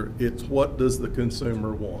agriculture, it's what does the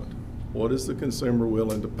consumer want? What is the consumer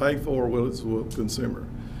willing to pay for? What is the consumer?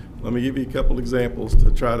 Let me give you a couple examples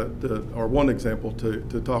to try or one example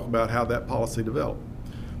to talk about how that policy developed.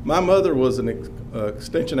 My mother was an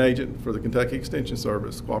extension agent for the Kentucky Extension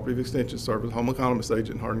Service, Cooperative Extension Service, home economist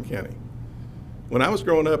agent in Hardin County. When I was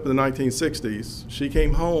growing up in the 1960s, she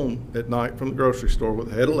came home at night from the grocery store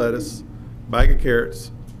with a head of lettuce, bag of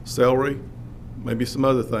carrots, celery, maybe some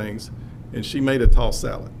other things, and she made a tossed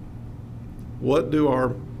salad. What do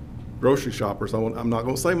our grocery shoppers, I'm not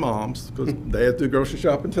going to say moms, because dads do grocery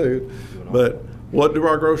shopping too, but what do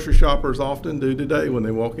our grocery shoppers often do today when they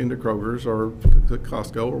walk into Kroger's or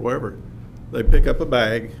Costco or wherever? They pick up a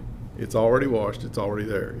bag, it's already washed, it's already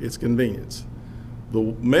there. It's convenience. The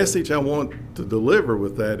message I want to deliver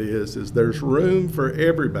with that is there's room for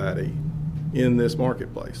everybody in this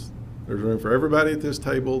marketplace. There's room for everybody at this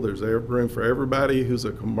table. There's room for everybody who's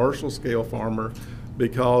a commercial scale farmer,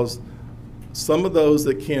 because some of those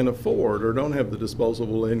that can't afford or don't have the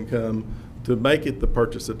disposable income to make it the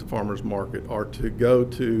purchase at the farmer's market or to go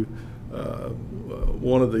to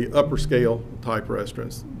one of the upper scale type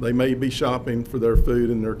restaurants. They may be shopping for their food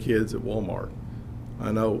and their kids at Walmart.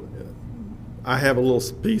 I know I have a little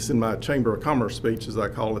piece in my Chamber of Commerce speech, as I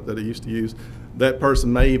call it, that I used to use. That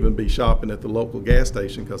person may even be shopping at the local gas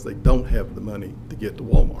station because they don't have the money to get to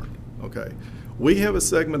Walmart. Okay, we have a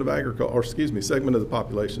segment of segment of the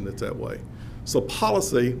population that's that way. So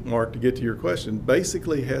policy, Mark, to get to your question,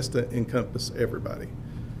 basically has to encompass everybody.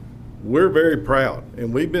 We're very proud,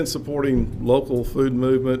 and we've been supporting local food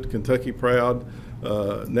movement, Kentucky Proud,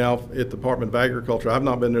 now at the Department of Agriculture. I've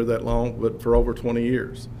not been there that long, but for over 20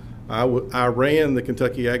 years. I ran the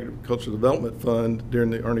Kentucky Agricultural Development Fund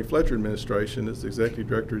during the Ernie Fletcher administration as the Executive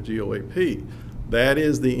Director of GOAP. That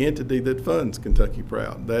is the entity that funds Kentucky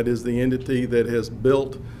Proud. That is the entity that has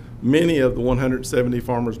built many of the 170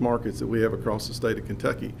 farmers markets that we have across the state of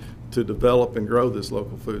Kentucky to develop and grow this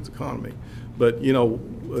local foods economy. But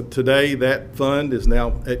today that fund is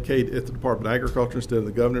now at the Department of Agriculture instead of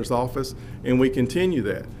the governor's office, and we continue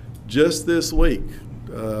that. Just this week,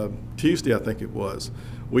 Tuesday I think it was,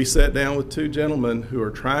 we sat down with two gentlemen who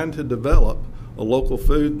are trying to develop a local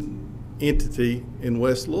food entity in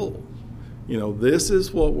West Louisville. This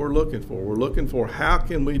is what we're looking for. We're looking for how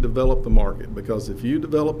can we develop the market, because if you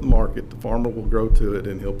develop the market, the farmer will grow to it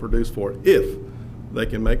and he'll produce for it if they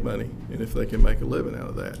can make money and if they can make a living out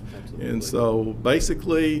of that. Absolutely. And so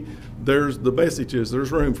basically the message is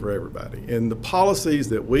there's room for everybody. And the policies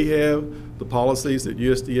that we have, the policies that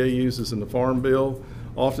USDA uses in the Farm Bill,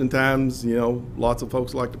 oftentimes, lots of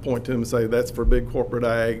folks like to point to them and say that's for big corporate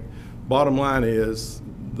ag. Bottom line is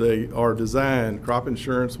they are designed, crop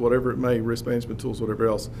insurance, whatever it may, risk management tools, whatever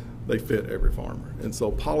else, they fit every farmer. And so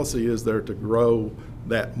policy is there to grow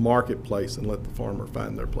that marketplace and let the farmer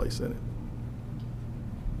find their place in it.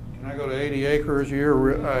 Can I go to 80 acres?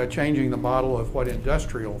 You're changing the model of what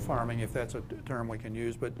industrial farming, if that's a term we can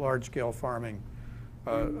use, but large-scale farming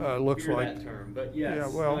looks like. That term, but yes, yeah,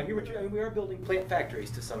 well, we are building plant factories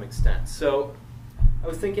to some extent. So I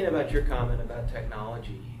was thinking about your comment about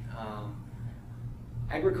technology.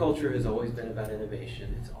 Agriculture has always been about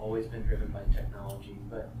innovation. It's always been driven by technology,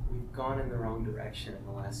 but we've gone in the wrong direction in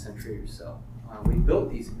the last century or so. We've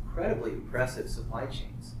built these incredibly impressive supply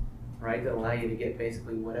chains, right, that allow you to get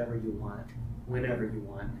basically whatever you want, whenever you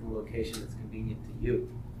want, in a location that's convenient to you.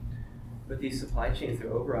 But these supply chains,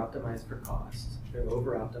 they're over-optimized for cost. They're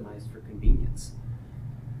over-optimized for convenience.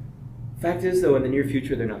 Fact is, though, in the near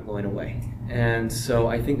future, they're not going away. And so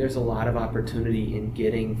I think there's a lot of opportunity in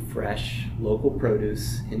getting fresh local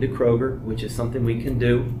produce into Kroger, which is something we can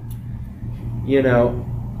do. You know,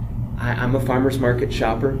 I'm a farmer's market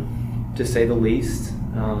shopper, to say the least.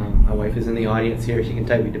 My wife is in the audience here. She can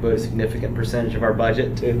tell you we devote a significant percentage of our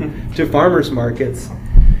budget to farmers markets.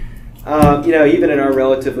 You know, even in our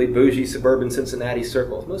relatively bougie suburban Cincinnati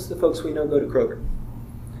circles, most of the folks we know go to Kroger.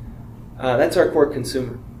 That's our core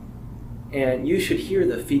consumer. And you should hear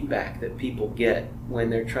the feedback that people get when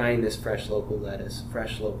they're trying this fresh local lettuce,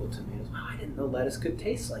 fresh local tomatoes. Wow, I didn't know lettuce could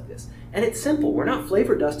taste like this. And it's simple. We're not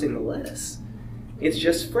flavor dusting the lettuce. It's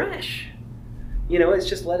just fresh. You know, it's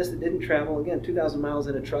just lettuce that didn't travel, again, 2,000 miles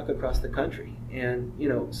in a truck across the country. And, you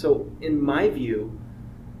know, so in my view,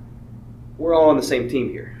 we're all on the same team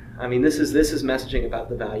here. I mean, this is messaging about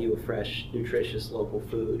the value of fresh, nutritious local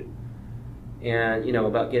food. And, you know,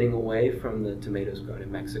 about getting away from the tomatoes grown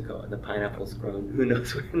in Mexico and the pineapples grown, who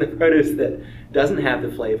knows where, in the produce that doesn't have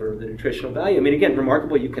the flavor or the nutritional value. I mean, again,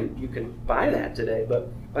 remarkable, you can buy that today,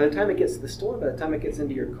 but by the time it gets to the store, by the time it gets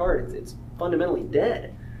into your cart, it's fundamentally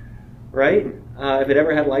dead, right? If it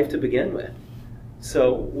ever had life to begin with.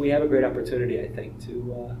 So we have a great opportunity, I think,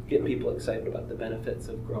 to get people excited about the benefits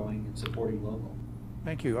of growing and supporting local.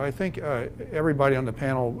 Thank you. I think everybody on the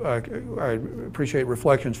panel, I appreciate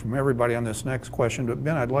reflections from everybody on this next question, but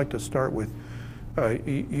Ben, I'd like to start with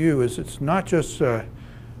you. It's not just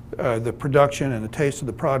the production and the taste of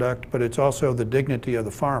the product, but it's also the dignity of the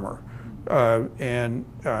farmer and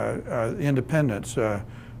independence. You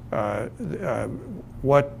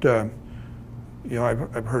know,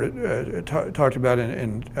 I've heard it talked about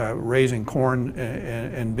in raising corn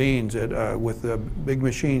and beans with the big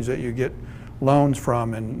machines that you get loans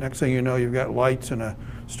from, and next thing you know, you've got lights and a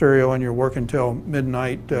stereo and you're working till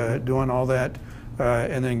midnight doing all that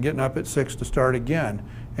and then getting up at 6 to start again.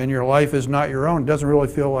 And your life is not your own. It doesn't really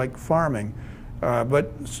feel like farming.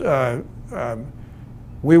 But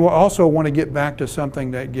we will also want to get back to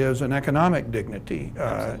something that gives an economic dignity.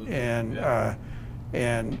 And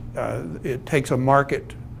it takes a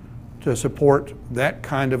market to support that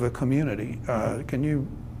kind of a community. Can you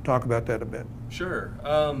talk about that a bit? Sure.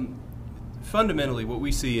 Fundamentally, what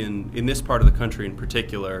we see in this part of the country in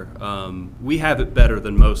particular, we have it better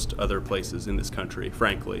than most other places in this country,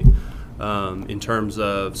 frankly, in terms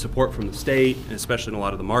of support from the state, and especially in a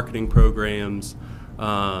lot of the marketing programs.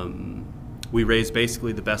 We raise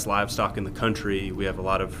basically the best livestock in the country. We have a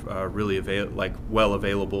lot of really well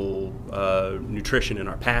available nutrition in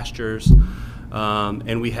our pastures,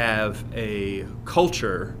 and we have a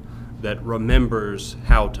culture that remembers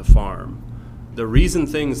how to farm. The reason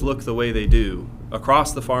things look the way they do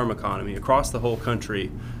across the farm economy, across the whole country,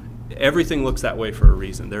 everything looks that way for a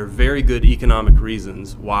reason. There are very good economic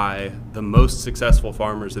reasons why the most successful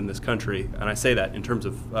farmers in this country, and I say that in terms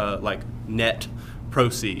of like net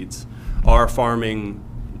proceeds, are farming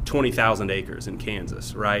 20,000 acres in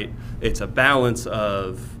Kansas, right? It's a balance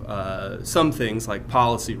of some things like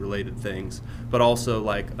policy related things, but also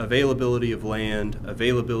like availability of land,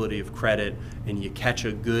 availability of credit, and you catch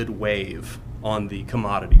a good wave on the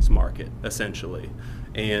commodities market, essentially.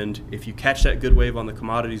 And if you catch that good wave on the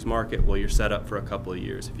commodities market, well, you're set up for a couple of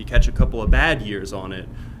years. If you catch a couple of bad years on it,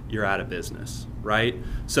 you're out of business, right?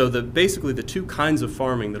 So basically the two kinds of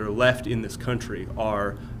farming that are left in this country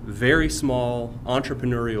are very small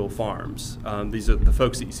entrepreneurial farms. These are the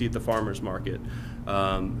folks that you see at the farmers market,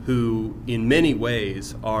 who in many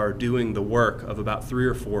ways are doing the work of about 3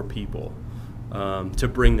 or 4 people to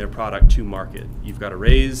bring their product to market. You've got to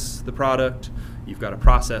raise the product, you've got to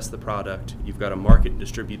process the product, you've got to market and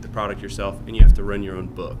distribute the product yourself, and you have to run your own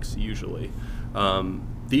books, usually.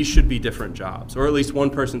 These should be different jobs, or at least one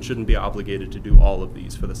person shouldn't be obligated to do all of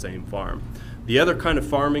these for the same farm. The other kind of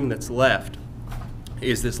farming that's left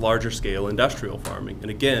is this larger scale industrial farming. And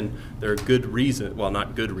again, there are good reasons, well,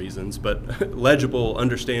 not good reasons, but legible,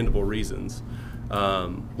 understandable reasons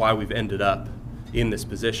why we've ended up in this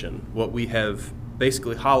position. What we have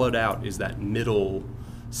basically hollowed out is that middle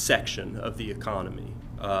section of the economy.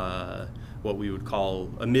 What we would call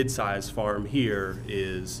a mid-sized farm here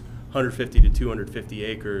is 150 to 250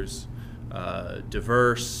 acres,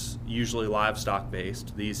 diverse, usually livestock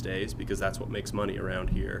based these days because that's what makes money around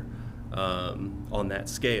here on that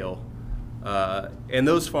scale. And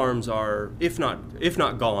those farms are, if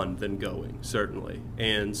not gone, then going, certainly.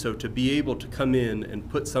 And so to be able to come in and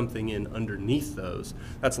put something in underneath those,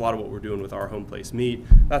 that's a lot of what we're doing with our home place meat.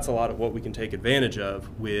 That's a lot of what we can take advantage of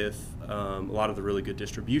with a lot of the really good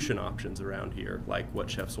distribution options around here, like what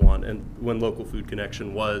chefs want. And when Local Food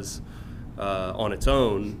Connection was on its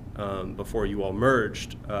own before you all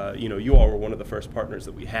merged, you all were one of the first partners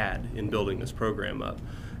that we had in building this program up.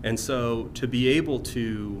 And so to be able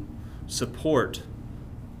to support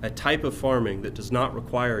a type of farming that does not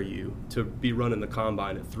require you to be running the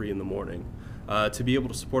combine at 3 in the morning, to be able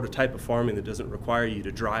to support a type of farming that doesn't require you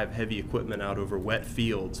to drive heavy equipment out over wet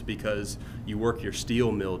fields because you work your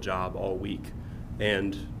steel mill job all week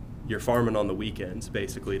and you're farming on the weekends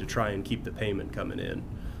basically to try and keep the payment coming in,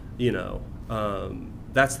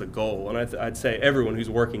 that's the goal. And I'd say everyone who's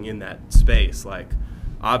working in that space, like,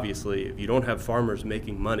 obviously, if you don't have farmers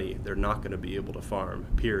making money, they're not going to be able to farm,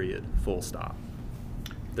 period, full stop.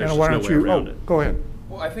 There's why just don't no way you, around it. Go ahead.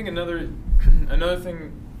 Well, I think another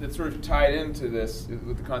thing that's sort of tied into this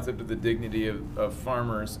with the concept of the dignity of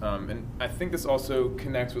farmers, and I think this also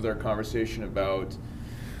connects with our conversation about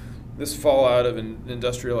this fallout of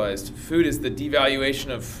industrialized food, is the devaluation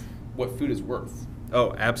of what food is worth.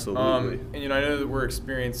 Oh, absolutely. And I know that we're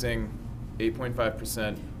experiencing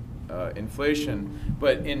 8.5% inflation,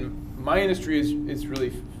 but in my industry it's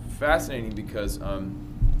really fascinating because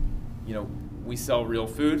we sell real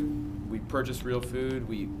food, we purchase real food,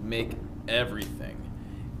 we make everything.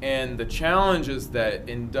 And the challenge is that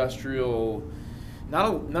industrial, not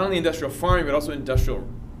only industrial farming, but also industrial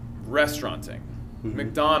restauranting,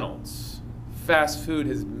 McDonald's, fast food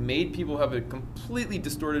has made people have a completely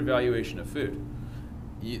distorted valuation of food.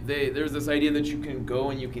 There's this idea that you can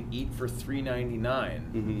go and you can eat for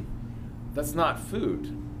 $3.99. That's not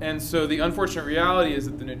food. And so the unfortunate reality is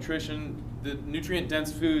that the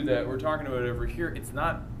nutrient-dense food that we're talking about over here, it's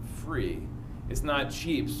not free. It's not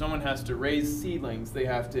cheap. Someone has to raise seedlings. They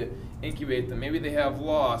have to incubate them. Maybe they have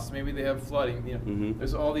loss. Maybe they have flooding.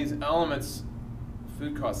 There's all these elements.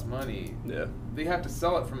 Food costs money. Yeah. They have to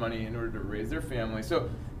sell it for money in order to raise their family. So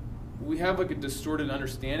we have like a distorted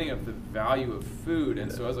understanding of the value of food.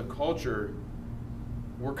 And so as a culture,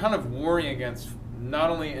 we're kind of warring against not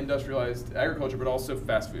only industrialized agriculture, but also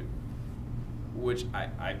fast food, which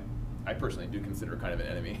I personally do consider kind of an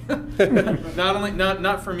enemy.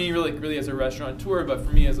 not for me really as a restaurateur, but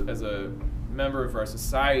for me as a member of our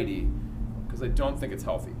society, because I don't think it's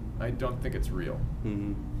healthy. I don't think it's real.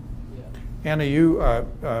 Anna,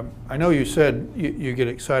 I know you said you get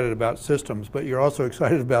excited about systems, but you're also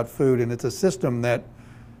excited about food, and it's a system that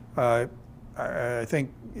I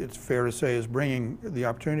think it's fair to say is bringing the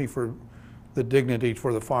opportunity for the dignity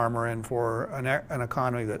for the farmer and for an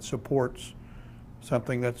economy that supports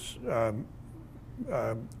something that's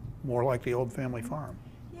more like the old family farm.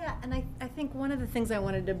 Yeah, and I think one of the things I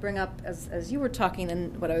wanted to bring up as you were talking,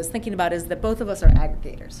 and what I was thinking about, is that both of us are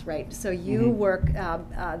aggregators, right? So you work,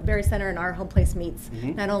 Berry Center and our Home Place Meats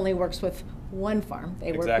not only works with one farm,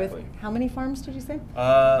 they work with, how many farms did you say?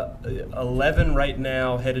 11 right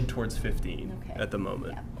now, headed towards 15 at the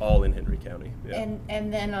moment, all in Henry County. Yeah.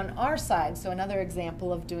 And then on our side, so another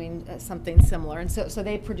example of doing something similar, and so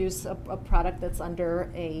they produce a product that's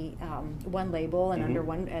under a one label and under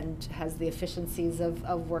one, and has the efficiencies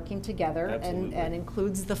of working together, and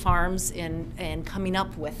includes the farms in coming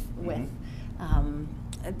up with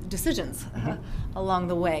decisions along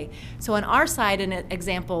the way. So on our side, an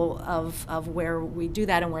example of where we do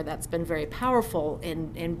that and where that's been very powerful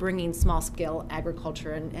in bringing small-scale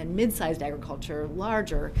agriculture and mid-sized agriculture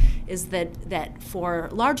larger, is that for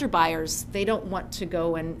larger buyers, they don't want to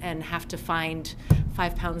go and have to find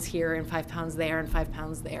 5 pounds here and 5 pounds there and 5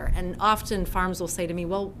 pounds there. And often farms will say to me,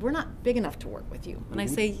 well, we're not big enough to work with you. And I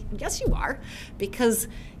say, yes, you are, because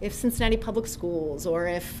if Cincinnati Public Schools, or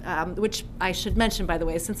if, which I should mention, by the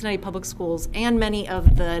way, Cincinnati Public Schools and many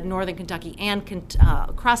of the Northern Kentucky and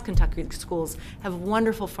across Kentucky schools have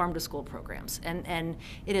wonderful farm-to-school programs. And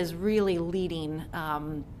it is really leading.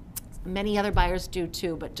 Many other buyers do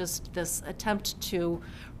too, but just this attempt to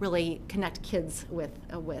really connect kids with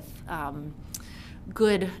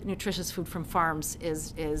good, nutritious food from farms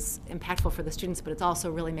is impactful for the students, but it's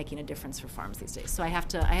also really making a difference for farms these days. So I have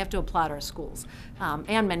to applaud our schools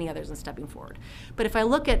and many others in stepping forward. But if I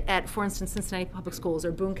look at for instance, Cincinnati Public Schools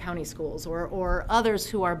or Boone County Schools or others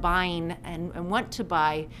who are buying and want to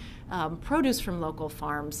buy produce from local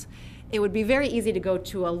farms, it would be very easy to go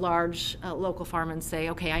to a large local farm and say,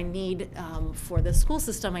 okay, I need, for the school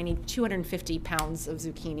system, I need 250 pounds of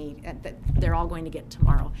zucchini that they're all going to get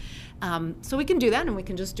tomorrow. So we can do that, and we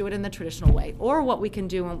can just do it in the traditional way. Or what we can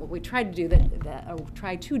do, and what we try to do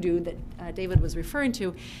that David was referring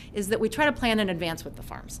to, is that we try to plan in advance with the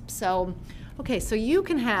farms. So, okay, so you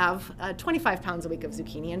can have 25 pounds a week of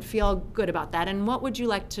zucchini and feel good about that, and what would you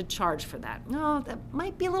like to charge for that? No, that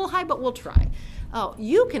might be a little high, but we'll try. oh,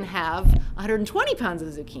 you can have 120 pounds of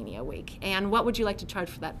zucchini a week, and what would you like to charge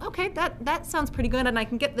for that? Okay, that sounds pretty good, and I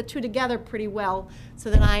can get the two together pretty well so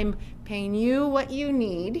that I'm paying you what you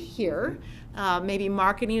need here, maybe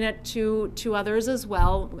marketing it to others as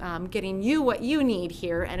well, getting you what you need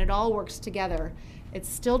here, and it all works together. It's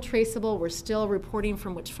still traceable, we're still reporting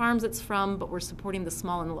from which farms it's from, but we're supporting the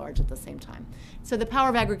small and the large at the same time. So the power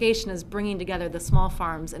of aggregation is bringing together the small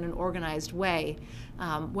farms in an organized way,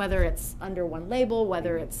 whether it's under one label,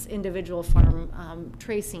 whether it's individual farm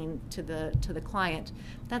tracing to the client.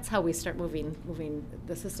 That's how we start moving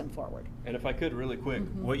the system forward. And if I could really quick,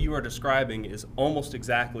 what you are describing is almost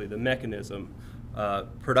exactly the mechanism,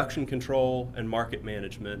 production control and market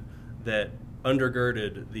management that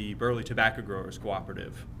undergirded the Burley Tobacco Growers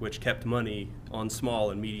Cooperative, which kept money on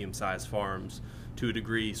small and medium-sized farms to a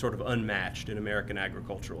degree sort of unmatched in American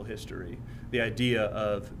agricultural history. The idea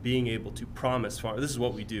of being able to promise farmers, this is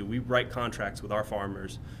what we do, we write contracts with our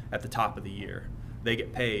farmers at the top of the year. They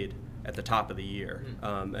get paid at the top of the year,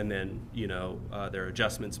 and then there are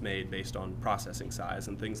adjustments made based on processing size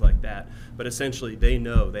and things like that. But essentially, they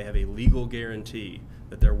know they have a legal guarantee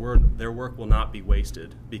that their work will not be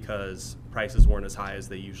wasted because prices weren't as high as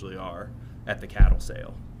they usually are at the cattle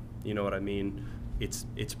sale. You know what I mean?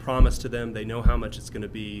 It's promised to them. They know how much it's going to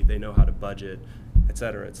be. They know how to budget, et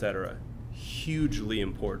cetera, et cetera. Hugely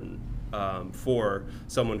important for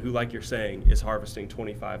someone who, like you're saying, is harvesting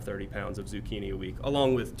 25, 30 pounds of zucchini a week,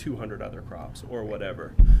 along with 200 other crops or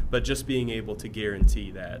whatever. But just being able to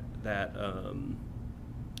guarantee that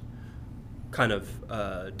kind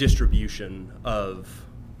of distribution of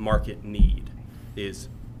market need is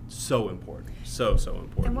so important, so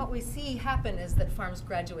important. And what we see happen is that farms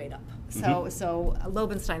graduate up. So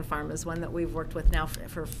Lobenstein Farm is one that we've worked with now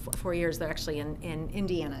for 4 years. They're actually in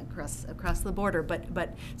Indiana, across the border.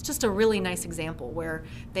 But it's just a really nice example where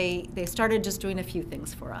they started just doing a few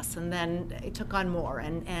things for us, and then it took on more.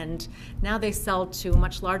 And now they sell to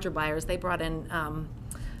much larger buyers. They brought in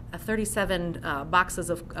 37 boxes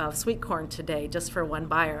of sweet corn today just for one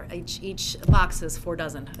buyer. Each box is 4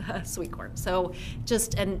 dozen sweet corn. So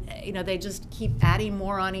they just keep adding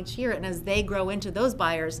more on each year, and as they grow into those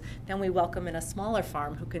buyers, then we welcome in a smaller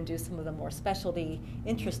farm who can do some of the more specialty,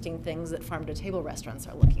 interesting things that farm-to-table restaurants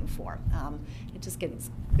are looking for. It just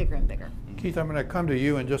gets bigger and bigger. Keith, I'm going to come to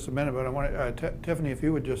you in just a minute, but I want Tiffany, if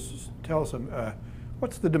you would just tell us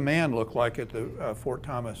what's the demand look like at the Fort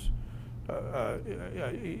Thomas?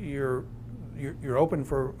 You're open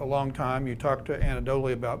for a long time. You talked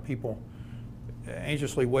anecdotally about people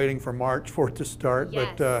anxiously waiting for March for it to start.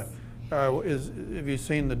 Yes. But have you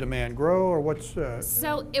seen the demand grow, or what's?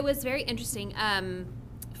 So it was very interesting.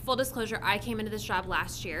 Full disclosure, I came into this job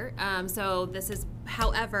last year. So this is,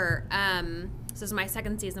 however. This is my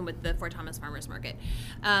second season with the Fort Thomas Farmers Market.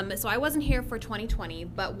 So I wasn't here for 2020,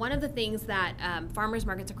 but one of the things that farmers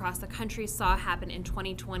markets across the country saw happen in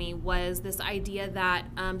 2020 was this idea that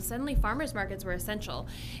suddenly farmers markets were essential.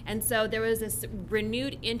 And so there was this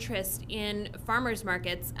renewed interest in farmers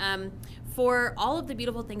markets for all of the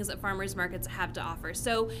beautiful things that farmers markets have to offer.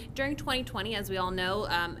 So during 2020, as we all know,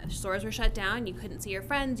 stores were shut down. You couldn't see your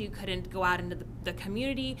friends. You couldn't go out into the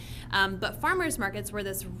community. But farmers markets were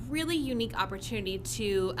this really unique opportunity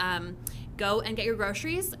to go and get your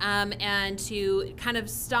groceries and to kind of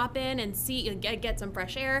stop in and see, get some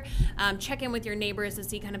fresh air, check in with your neighbors to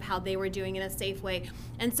see kind of how they were doing in a safe way.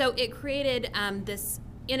 And so it created this,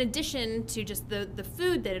 in addition to just the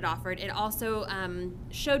food that it offered, it also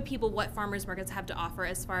showed people what farmers markets have to offer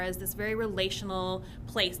as far as this very relational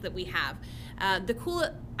place that we have.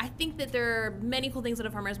 I think that there are many cool things at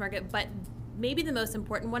a farmers market, but maybe the most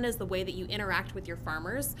important one is the way that you interact with your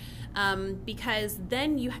farmers, because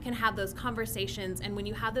then you can have those conversations, and when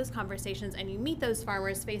you have those conversations and you meet those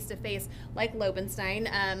farmers face to face, like Lobenstein,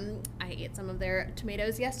 I ate some of their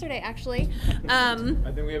tomatoes yesterday, actually. I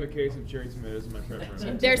think we have a case of cherry tomatoes in my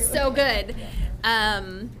preference. They're so good.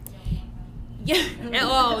 Yeah.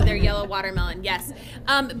 Oh, they're yellow watermelon. Yes.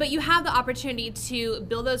 But you have the opportunity to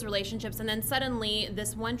build those relationships, and then suddenly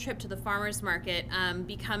this one trip to the farmers market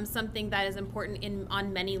becomes something that is important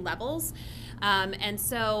on many levels. And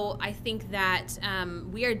so I think that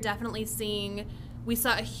we are definitely we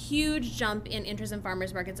saw a huge jump in interest in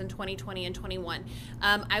farmers markets in 2020 and 21.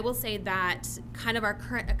 I will say that kind of our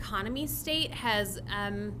current economy state has,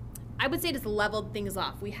 I would say, it has leveled things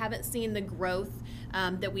off. We haven't seen the growth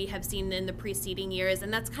that we have seen in the preceding years,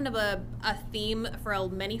 and that's kind of a theme for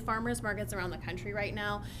many farmers markets around the country right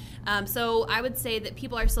now. So I would say that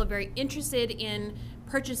people are still very interested in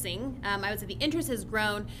purchasing. I would say the interest has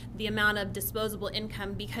grown, the amount of disposable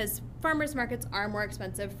income, because farmers markets are more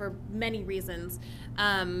expensive for many reasons.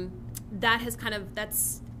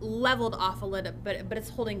 That's leveled off a little bit, but it's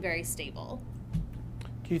holding very stable.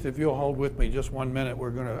 Keith, if you'll hold with me just 1 minute, we're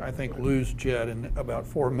going to, I think, lose Jed in about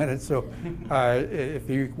 4 minutes. So if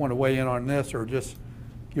you want to weigh in on this, or just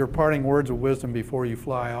your parting words of wisdom before you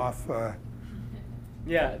fly off.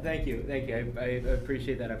 Yeah, thank you. I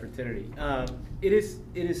appreciate that opportunity. It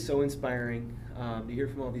is so inspiring to hear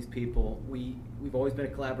from all these people. We've always been a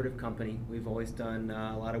collaborative company. We've always done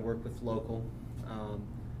a lot of work with local.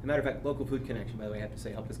 As a matter of fact, Local Food Connection, by the way, I have to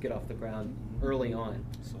say, helped us get off the ground early on.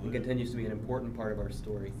 Absolutely. And continues to be an important part of our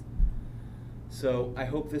story. So I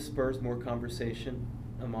hope this spurs more conversation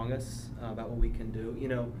among us about what we can do. You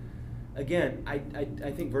know, again, I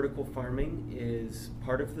think vertical farming is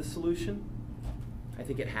part of the solution. I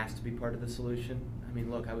think it has to be part of the solution. I mean,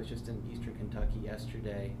 look, I was just in Eastern Kentucky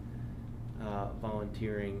yesterday,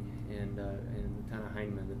 volunteering in the town of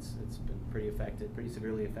Heinemann. It's been pretty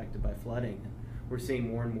severely affected by flooding. We're seeing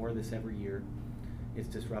more and more of this every year. It's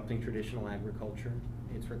disrupting traditional agriculture.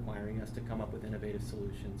 It's requiring us to come up with innovative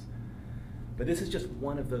solutions. But this is just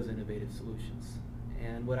one of those innovative solutions.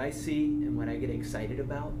 And what I see and what I get excited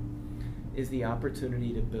about is the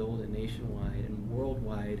opportunity to build a nationwide and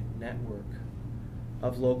worldwide network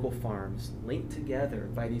of local farms linked together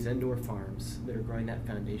by these indoor farms that are growing that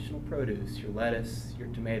foundational produce, your lettuce, your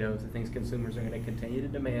tomatoes, the things consumers are going to continue to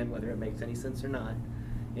demand, whether it makes any sense or not,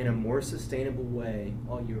 in a more sustainable way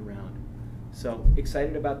all year round. So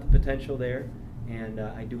excited about the potential there, and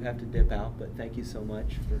I do have to dip out, but thank you so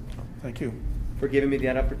much for giving me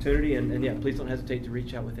that opportunity, and yeah, please don't hesitate to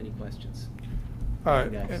reach out with any questions.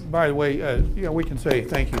 By the way, we can say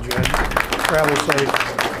thank you, Jed. Travel safe.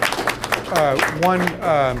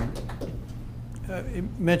 You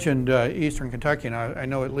mentioned Eastern Kentucky, and I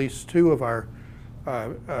know at least two of our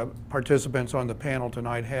participants on the panel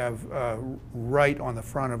tonight have right on the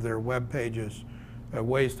front of their web pages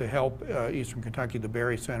ways to help Eastern Kentucky, the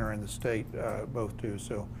Berry Center, and the state both do.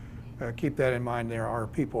 So keep that in mind. There are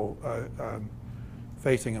people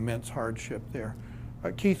facing immense hardship there.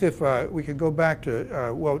 Keith, if we could go back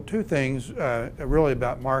to, two things really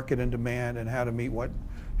about market and demand and how to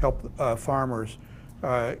help farmers.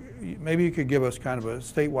 Maybe you could give us kind of a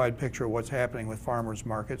statewide picture of what's happening with farmers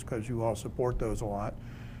markets, because you all support those a lot.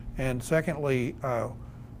 And secondly,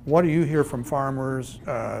 what do you hear from farmers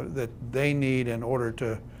that they need in order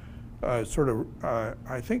to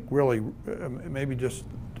I think really maybe just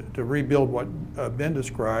to rebuild what Ben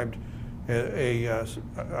described, a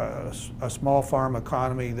small farm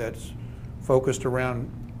economy that's focused around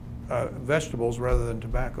vegetables rather than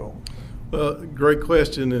tobacco? Well, great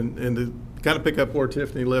question, and to kind of pick up where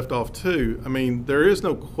Tiffany left off too, I mean, there is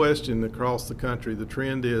no question across the country the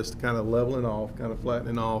trend is kind of leveling off, kind of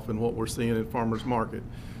flattening off in what we're seeing in farmers market.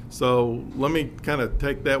 So let me kind of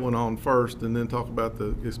take that one on first and then talk about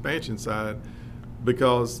the expansion side,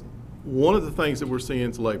 because one of the things that we're seeing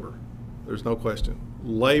is labor. There's no question.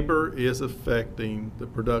 Labor is affecting the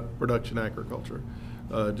production agriculture.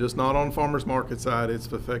 Just not on farmers market side,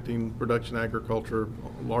 it's affecting production agriculture,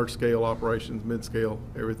 large scale operations, mid scale,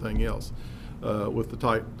 everything else with the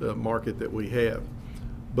tight market that we have.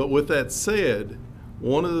 But with that said,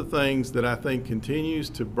 one of the things that I think continues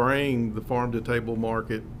to bring the farm to table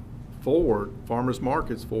market forward, farmers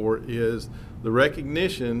markets forward, is the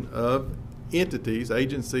recognition of entities,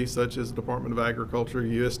 agencies such as the Department of Agriculture,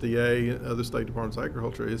 USDA, and other state departments of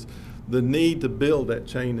agriculture, is the need to build that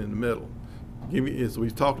chain in the middle. As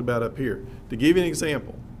we've talked about up here. To give you an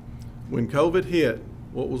example, when COVID hit,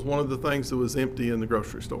 what was one of the things that was empty in the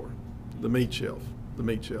grocery store? The meat shelf. In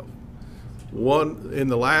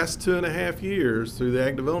the last 2.5 years, through the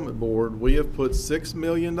Ag Development Board, we have put $6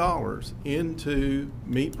 million into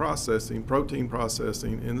meat processing, protein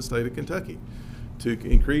processing in the state of Kentucky to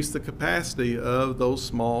increase the capacity of those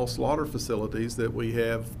small slaughter facilities that we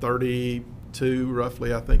have 32,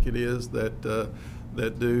 roughly, I think it is, that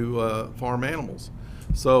do farm animals.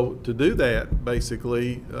 So to do that,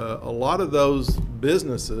 basically, a lot of those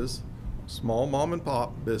businesses, small mom and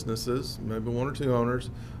pop businesses, maybe one or two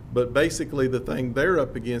owners, but basically the thing they're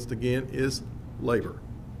up against again is labor.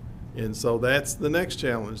 And so that's the next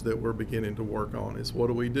challenge that we're beginning to work on, is what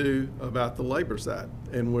do we do about the labor side?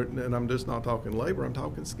 And I'm just not talking labor, I'm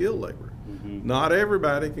talking skilled labor. Mm-hmm. Not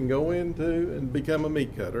everybody can go into and become a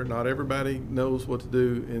meat cutter. Not everybody knows what to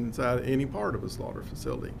do inside any part of a slaughter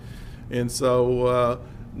facility. And so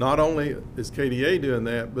not only is KDA doing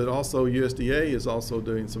that, but also USDA is also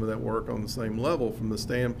doing some of that work on the same level from the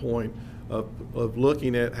standpoint of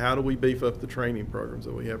looking at how do we beef up the training programs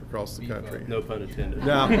that we have across the country. No pun intended.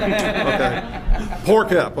 Now, okay,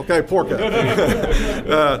 pork up,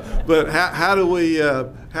 but how do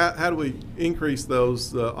we increase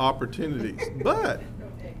those opportunities? But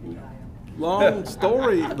long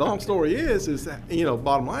story is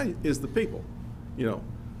bottom line is the people.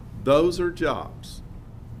 Those are jobs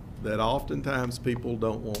that oftentimes people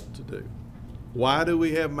don't want to do. Why do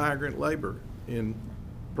we have migrant labor in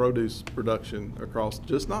produce production across,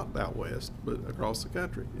 just not out west, but across the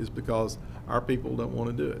country? Is because our people don't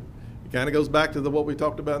want to do it. It kind of goes back to what we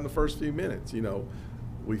talked about in the first few minutes.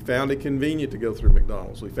 We found it convenient to go through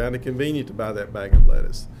McDonald's. We found it convenient to buy that bag of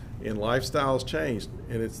lettuce. And lifestyles changed,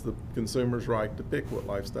 and it's the consumer's right to pick what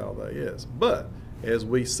lifestyle that is. But as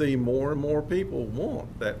we see more and more people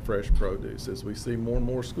want that fresh produce, as we see more and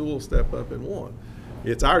more schools step up and want,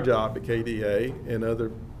 it's our job at KDA and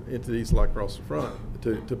other entities like Across the Front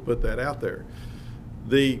to put that out there.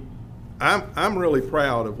 I'm really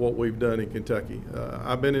proud of what we've done in Kentucky.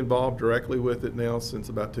 I've been involved directly with it now since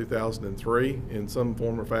about 2003 in some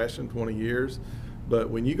form or fashion, 20 years.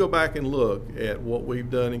 But when you go back and look at what we've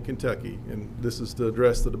done in Kentucky, and this is to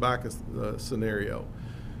address the tobacco scenario,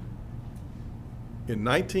 in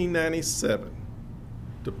 1997,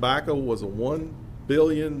 tobacco was a $1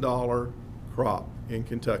 billion crop in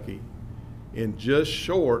Kentucky and just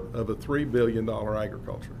short of a $3 billion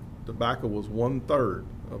agriculture. Tobacco was 1/3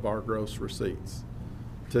 of our gross receipts.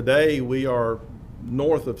 Today we are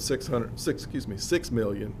north of $6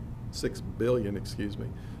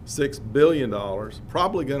 billion,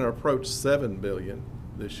 probably going to approach $7 billion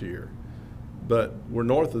this year. But we're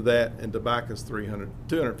north of that, and tobacco's $250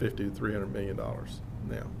 to $300 million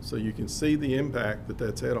now. So you can see the impact that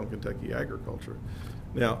that's had on Kentucky agriculture.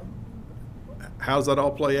 Now, how does that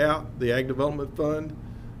all play out? The Ag Development Fund,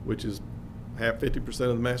 which is 50%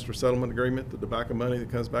 of the Master Settlement Agreement, the tobacco money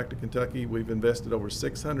that comes back to Kentucky, we've invested over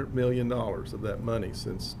 $600 million of that money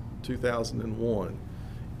since 2001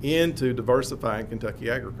 into diversifying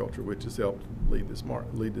Kentucky agriculture, which has helped lead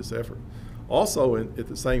this effort. Also, at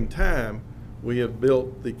the same time, we have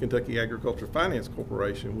built the Kentucky Agriculture Finance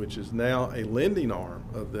Corporation, which is now a lending arm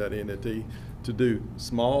of that entity to do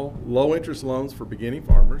small, low-interest loans for beginning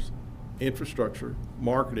farmers, infrastructure,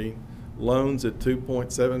 marketing, loans at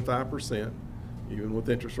 2.75%. Even with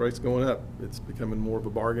interest rates going up, it's becoming more of a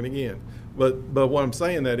bargain again. But what I'm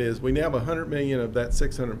saying that is we now have $100 million of that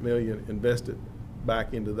 $600 million invested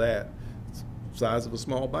back into that. It's the size of a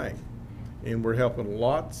small bank. And we're helping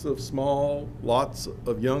lots of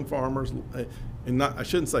young farmers, and I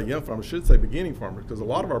shouldn't say young farmers, I should say beginning farmers, because a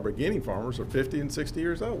lot of our beginning farmers are 50 and 60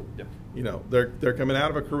 years old. Yep. They're coming out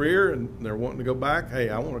of a career and they're wanting to go back. Hey,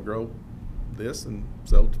 I want to grow this and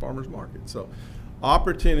sell it to farmers market. So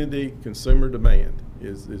opportunity, consumer demand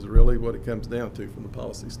is really what it comes down to from the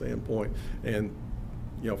policy standpoint. And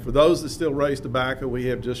for those that still raise tobacco, we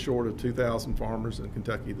have just short of 2,000 farmers in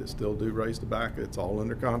Kentucky that still do raise tobacco. It's all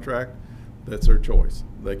under contract. That's their choice.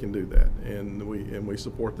 They can do that, and we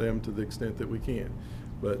support them to the extent that we can.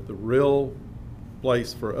 But the real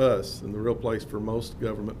place for us, and the real place for most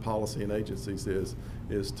government policy and agencies is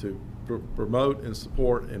to promote and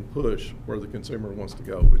support and push where the consumer wants to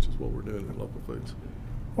go, which is what we're doing in local foods.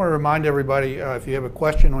 I want to remind everybody, if you have a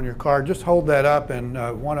question on your card, just hold that up,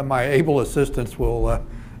 and one of my able assistants will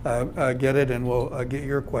get it, and we'll get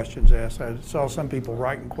your questions asked. I saw some people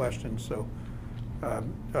writing questions, so.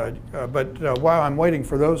 But while I'm waiting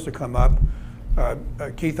for those to come up,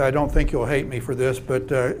 Keith, I don't think you'll hate me for this,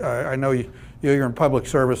 but I know you're in public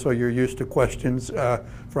service, so you're used to questions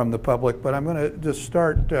from the public. But I'm going to just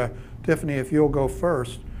start, Tiffany, if you'll go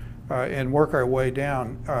first and work our way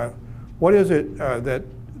down. What is it that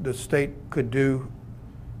the state could do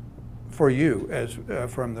for you as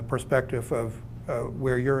from the perspective of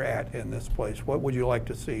where you're at in this place? What would you like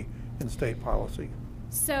to see in state policy?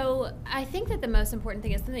 So I think that the most important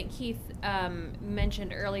thing is something that Keith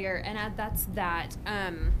mentioned earlier, and that's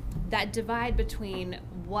that divide between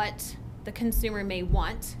what the consumer may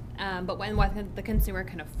want, but what the consumer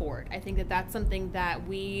can afford. I think that that's something that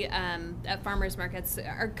we at farmers markets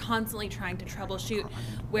are constantly trying to troubleshoot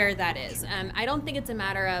where that is. I don't think it's a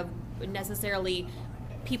matter of necessarily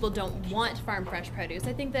people don't want farm fresh produce.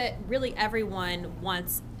 I think that really everyone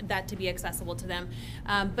wants that to be accessible to them.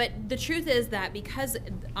 But the truth is that because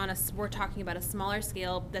we're talking about a smaller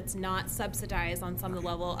scale that's not subsidized on some of the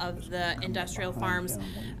level of the industrial farms,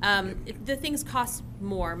 the things cost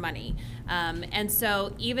more money. And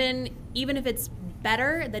so even if it's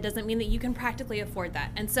better, that doesn't mean that you can practically afford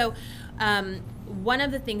that. And so one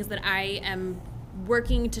of the things that I am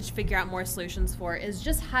working to figure out more solutions for is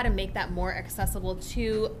just how to make that more accessible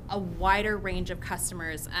to a wider range of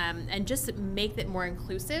customers, and just make it more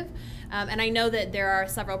inclusive. And I know that there are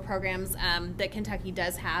several programs that Kentucky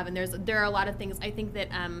does have, and there are a lot of things. I think that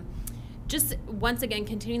just once again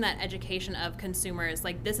continuing that education of consumers,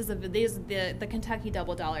 like this is the Kentucky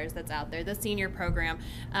Double Dollars that's out there, the senior program.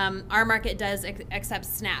 Our market does accept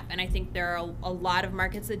SNAP, and I think there are a lot of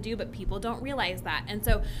markets that do, but people don't realize that. And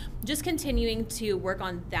so just continuing to work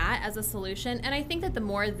on that as a solution. And I think that the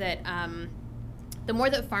more that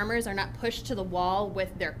farmers are not pushed to the wall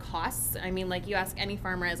with their costs. I mean, like you ask any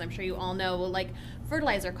farmer, as I'm sure you all know, like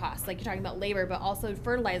fertilizer costs, like you're talking about labor, but also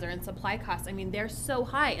fertilizer and supply costs. I mean, they're so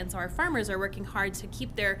high. And so our farmers are working hard to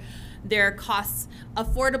keep their costs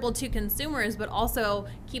affordable to consumers, but also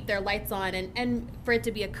keep their lights on and for it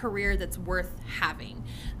to be a career that's worth having.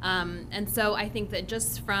 And so I think that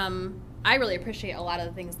I really appreciate a lot of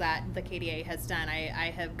the things that the KDA has done.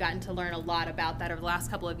 I have gotten to learn a lot about that over the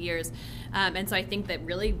last couple of years. And so I think that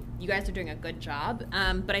really you guys are doing a good job.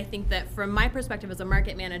 But I think that from my perspective as a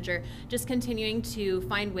market manager, just continuing to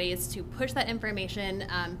find ways to push that information,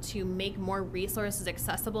 to make more resources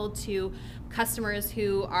accessible to customers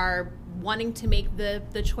who are wanting to make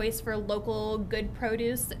the choice for local good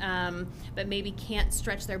produce, but maybe can't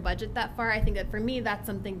stretch their budget that far. I think that for me, that's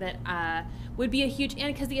something that would be a huge,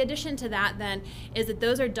 and because the addition to that then is that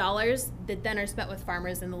those are dollars that then are spent with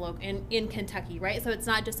farmers in Kentucky, right? So it's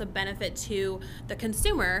not just a benefit to the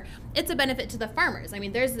consumer, it's a benefit to the farmers. I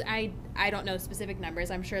mean, I don't know specific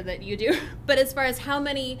numbers, I'm sure that you do, but as far as how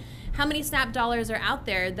many SNAP dollars are out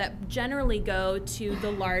there that generally go to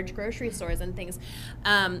the large grocery stores and things.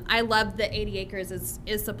 I love that 80 Acres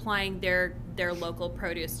is supplying their local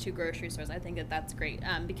produce to grocery stores. I think that that's great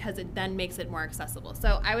because it then makes it more accessible.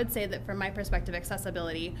 So I would say that from my perspective,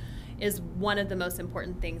 accessibility is one of the most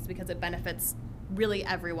important things because it benefits really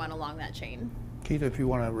everyone along that chain. Keith, if you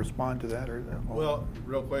want to respond to that. Well,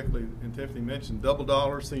 real quickly, and Tiffany mentioned Double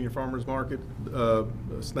Dollar, Senior Farmers Market,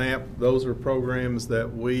 SNAP. Those are programs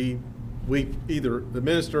that we either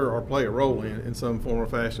administer or play a role in some form or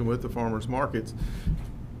fashion with the farmers markets.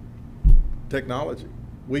 Technology.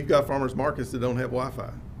 We've got farmers markets that don't have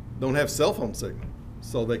Wi-Fi, don't have cell phone signal,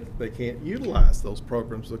 so they can't utilize those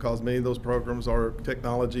programs because many of those programs are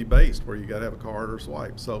technology based where you got to have a card or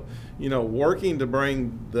swipe. So, working to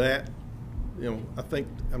bring that, I think,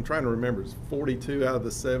 I'm trying to remember, it's 42 out of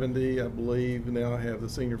the 70, I believe, now have the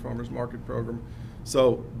Senior Farmers Market program.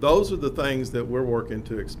 So those are the things that we're working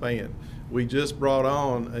to expand. We just brought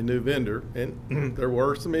on a new vendor, and there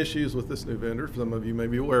were some issues with this new vendor. Some of you may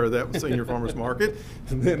be aware of that with Senior Farmers Market,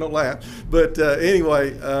 and then don't laugh. But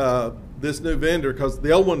anyway, this new vendor, because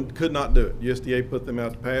the old one could not do it. USDA put them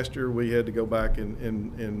out to pasture. We had to go back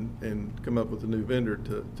and come up with a new vendor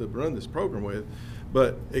to run this program with.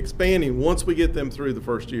 But expanding, once we get them through the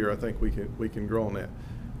first year, I think we can grow on that.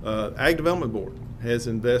 Ag Development Board has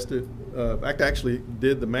invested, actually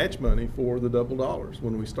did the match money for the Double Dollars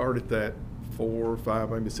when we started that 4,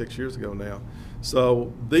 5, maybe 6 years ago now.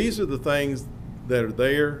 So these are the things that are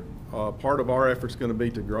there. Part of our effort is going to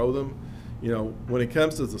be to grow them. When it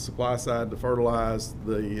comes to the supply side, to fertilize,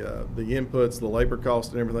 the inputs, the labor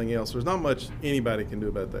cost, and everything else, there's not much anybody can do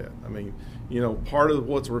about that. I mean, part of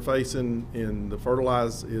what we're facing in the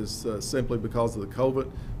fertilize is simply because of the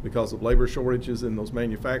COVID, because of labor shortages in those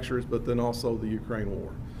manufacturers, but then also the Ukraine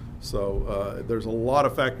war. So there's a lot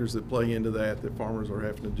of factors that play into that farmers are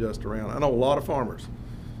having to adjust around. I know a lot of farmers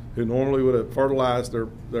who normally would have fertilized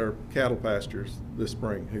their cattle pastures this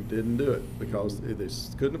spring who didn't do it because they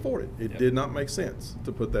just couldn't afford it. It did not make sense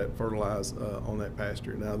to put that fertilize on that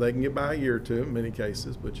pasture. Now they can get by a year or two in many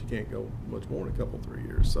cases, but you can't go much more than a couple, 3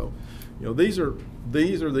 years. So, these are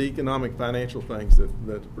the economic financial things that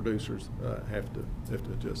the producers have to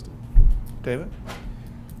adjust to. David?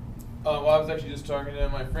 Well, I was actually just talking to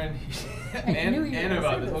my friend Anna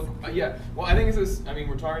about this. Yeah. Well, I think it's this. I mean,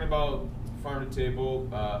 we're talking about farm to table.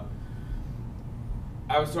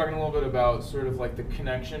 I was talking a little bit about sort of like the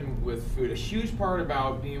connection with food. A huge part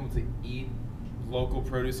about being able to eat local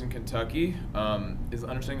produce in Kentucky is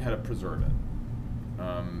understanding how to preserve it.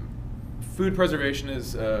 Food preservation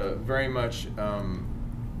is very much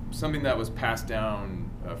something that was passed down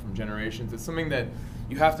from generations. It's something that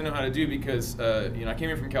you have to know how to do because I came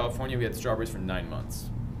here from California. We had strawberries for 9 months.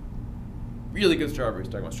 Really good strawberries.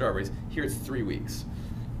 Talking about strawberries. Here it's 3 weeks.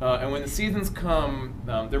 And when the seasons come,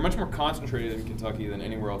 they're much more concentrated in Kentucky than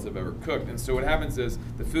anywhere else I've ever cooked. And so what happens is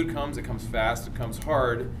the food comes, it comes fast, it comes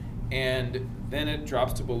hard, and then it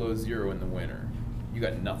drops to below 0 in the winter. You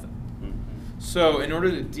got nothing. Mm-hmm. So in order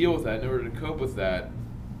to deal with that, in order to cope with that,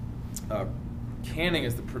 canning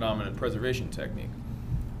is the predominant preservation technique.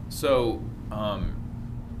 So, and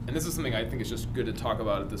this is something I think is just good to talk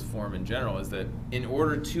about at this forum in general, is that in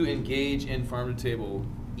order to engage in farm-to-table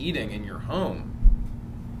eating in your home,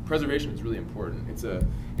 preservation is really important. It's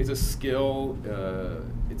a skill,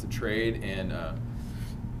 it's a trade, and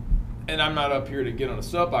I'm not up here to get on a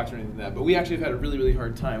soapbox or anything like that, but we actually have had a really, really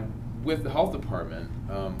hard time with the health department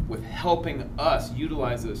with helping us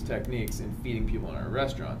utilize those techniques in feeding people in our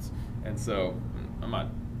restaurants. And so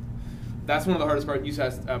that's one of the hardest parts. You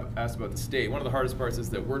asked about the state. One of the hardest parts is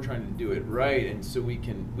that we're trying to do it right, and so we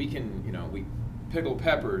can we pickle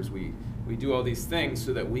peppers, we do all these things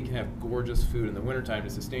so that we can have gorgeous food in the wintertime to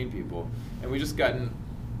sustain people. And we just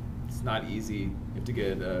it's not easy. You have to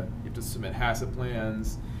get you have to submit Haas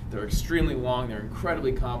plans. They're extremely long. They're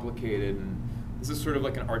incredibly complicated, and this is sort of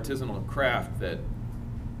like an artisanal craft that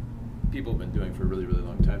people have been doing for a really, really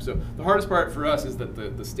long time. So the hardest part for us is that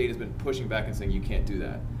the state has been pushing back and saying you can't do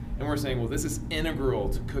that. And we're saying, well, this is integral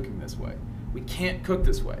to cooking this way. We can't cook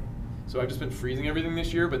this way. So I've just been freezing everything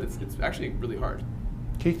this year, but it's actually really hard.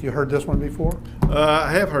 Keith, you heard this one before?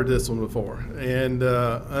 I have heard this one before. And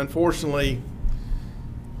unfortunately,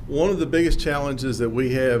 one of the biggest challenges that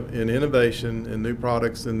we have in innovation and new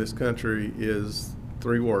products in this country is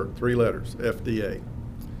three letters, FDA.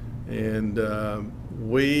 And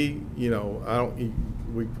we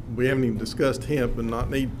haven't even discussed hemp, and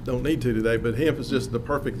don't need to today, but hemp is just the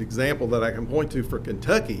perfect example that I can point to for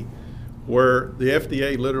Kentucky, where the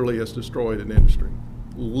FDA literally has destroyed an industry,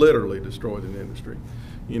 literally destroyed an industry.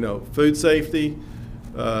 Food safety,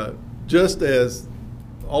 just as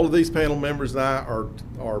all of these panel members and I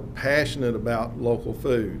are passionate about local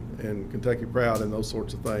food and Kentucky Proud and those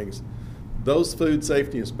sorts of things, those food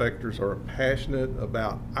safety inspectors are passionate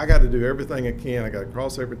about, I got to do everything I can, I got to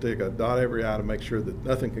cross every T, I got to dot every I to make sure that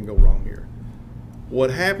nothing can go wrong here. What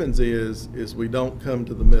happens is we don't come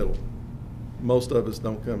to the middle. Most of us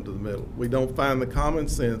don't come to the middle. We don't find the common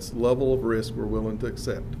sense level of risk we're willing to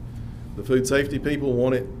accept. The food safety people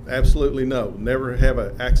want it absolutely no, never have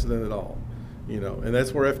an accident at all. And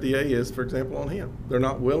that's where FDA is, for example, on hemp. They're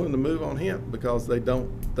not willing to move on hemp because they don't.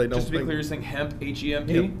 Just to be clear, you're saying hemp,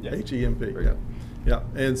 H-E-M-P? Yeah, H-E-M-P, yeah.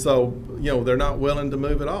 And so, they're not willing to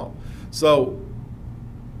move at all. So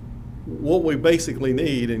what we basically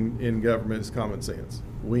need in government is common sense.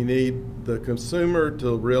 We need the consumer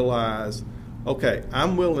to realize, okay,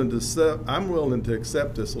 I'm willing to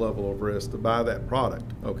accept this level of risk to buy that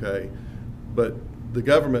product, okay, but the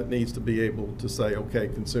government needs to be able to say, okay,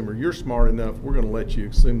 consumer, you're smart enough, we're going to let you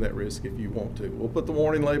assume that risk if you want to. We'll put the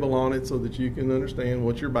warning label on it so that you can understand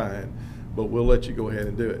what you're buying, but we'll let you go ahead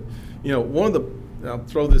and do it. I'll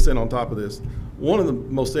throw this in on top of this, one of the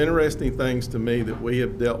most interesting things to me that we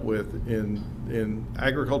have dealt with in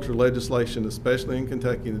agriculture legislation, especially in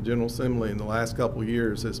Kentucky in the General Assembly in the last couple of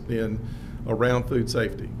years, has been around food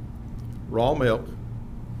safety. Raw milk,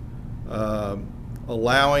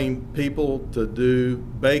 allowing people to do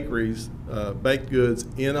bakeries, baked goods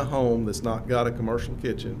in a home that's not got a commercial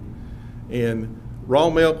kitchen. And raw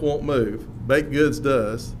milk won't move, baked goods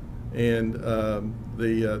does. And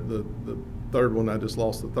the third one, I just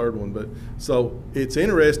lost the third one. But so it's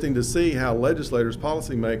interesting to see how legislators,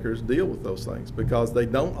 policymakers deal with those things, because they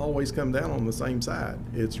don't always come down on the same side.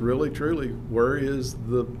 It's really, truly, where's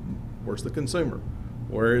the consumer?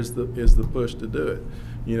 Where is the push to do it?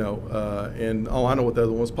 And I know what the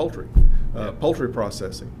other one was, poultry. Poultry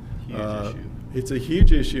processing. Huge issue. It's a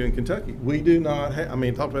huge issue in Kentucky. We do not have,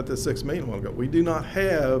 talked about this 6 million a while ago. We do not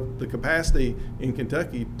have the capacity in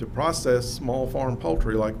Kentucky to process small farm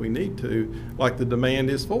poultry like we need to, like the demand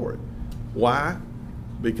is for it. Why?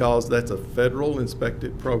 Because that's a federal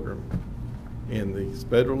inspected program. And the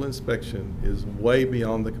federal inspection is way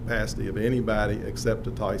beyond the capacity of anybody except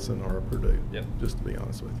a Tyson or a Purdue, just to be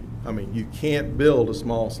honest with you. You can't build a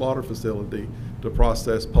small slaughter facility to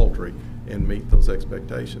process poultry and meet those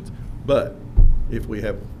expectations. But if we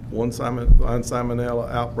have one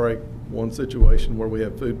salmonella outbreak, one situation where we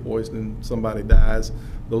have food poisoning, somebody dies,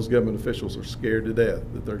 those government officials are scared to death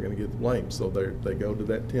that they're going to get the blame. So they go to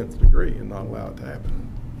that 10th degree and not allow it to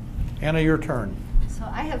happen. Anna, your turn. So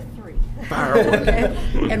I have three. Fire away.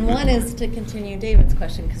 And one is to continue David's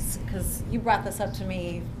question, because you brought this up to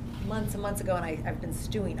me months and months ago, and I've been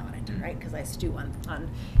stewing on it, right? Because I stew on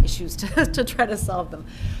issues to try to solve them.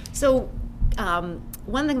 So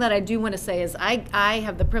one thing that I do want to say is I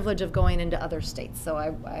have the privilege of going into other states. So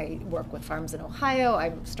I work with farms in Ohio.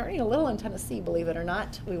 I'm starting a little in Tennessee, believe it or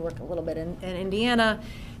not. We work a little bit in Indiana,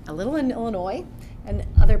 a little in Illinois, and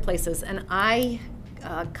other places. And I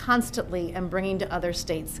constantly am bringing to other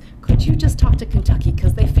states, could you just talk to Kentucky,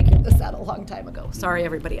 because they figured figured this out a long time ago. Sorry,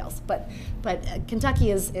 everybody else. But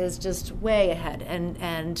Kentucky is just way ahead.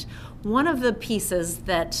 And one of the pieces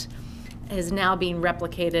that is now being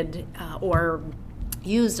replicated or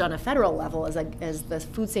used on a federal level as the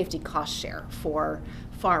food safety cost share for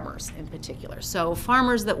farmers in particular. So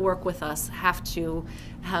farmers that work with us have to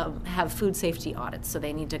have food safety audits. So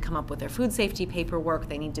they need to come up with their food safety paperwork.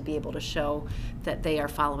 They need to be able to show that they are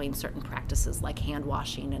following certain practices like hand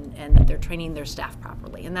washing and that they're training their staff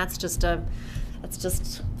properly. And that's just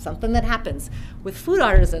something that happens with food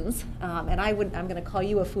artisans. And I'm going to call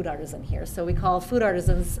you a food artisan here. So we call food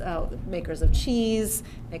artisans makers of cheese,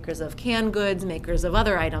 makers of canned goods, makers of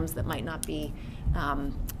other items that might not be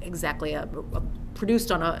exactly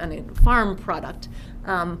produced on a farm product.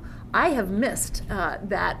 I have missed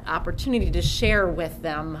that opportunity to share with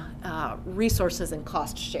them resources and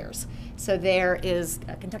cost shares. So there is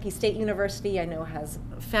Kentucky State University, I know, has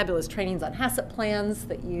fabulous trainings on HACCP plans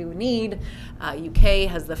that you need. UK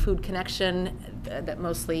has the Food Connection that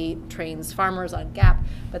mostly trains farmers on GAP,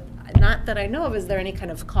 but not that I know of is there any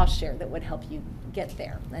kind of cost share that would help you get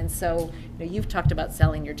there. And so you've talked about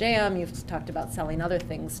selling your jam, you've talked about selling other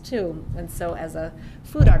things too. And so as a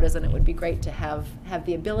food artisan, it would be great to have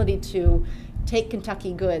the ability to take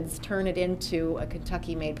Kentucky goods, turn it into a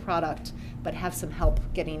Kentucky-made product, but have some help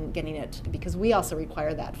getting it, because we also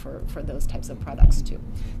require that for those types of products too.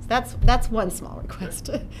 So that's one small request,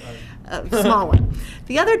 small one.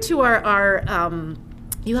 The other two are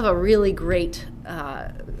you have a really great,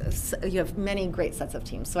 you have many great sets of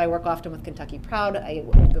teams. So I work often with Kentucky Proud.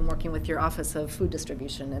 I've been working with your Office of Food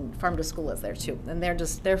Distribution, and Farm to School is there too, and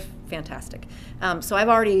they're fantastic. So I've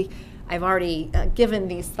already given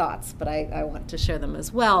these thoughts, but I want to share them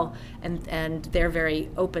as well, and they're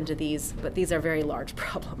very open to these, but these are very large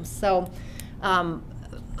problems. So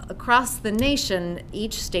across the nation,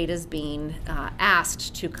 each state is being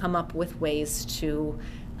asked to come up with ways to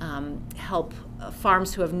help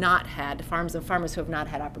farms and farmers who have not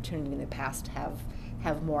had opportunity in the past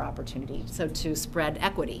have more opportunity. So to spread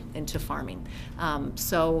equity into farming.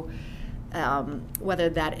 Whether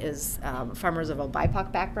that is farmers of a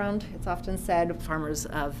BIPOC background, it's often said, farmers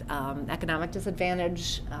of economic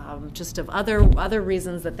disadvantage, just of other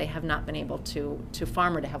reasons that they have not been able to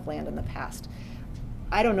farm or to have land in the past.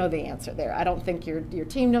 I don't know the answer there. I don't think your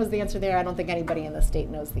team knows the answer there. I don't think anybody in the state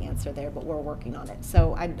knows the answer there, but we're working on it.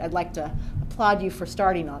 So I'd like to applaud you for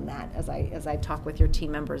starting on that as I talk with your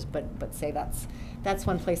team members, but say that's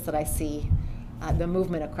one place that I see the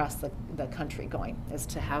movement across the country going, is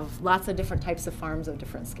to have lots of different types of farms of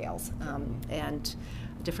different scales and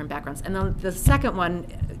different backgrounds. And then the second one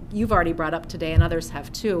you've already brought up today, and others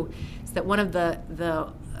have too, is that one of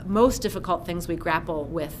the most difficult things we grapple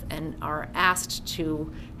with and are asked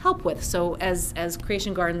to help with. So as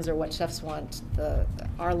Creation Gardens or What Chefs Want,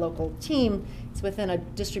 our local team is within a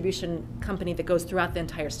distribution company that goes throughout the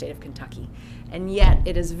entire state of Kentucky. And yet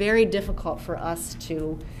it is very difficult for us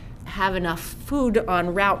to have enough food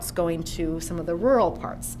on routes going to some of the rural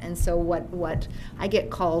parts. And so what I get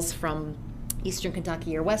calls from Eastern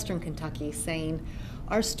Kentucky or Western Kentucky saying,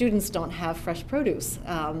 our students don't have fresh produce.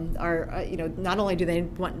 Not only do they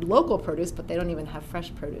want local produce, but they don't even have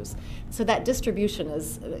fresh produce. So that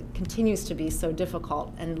distribution continues to be so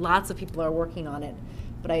difficult, and lots of people are working on it.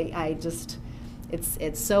 But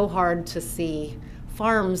it's so hard to see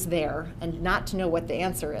farms there and not to know what the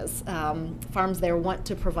answer is. Farms there want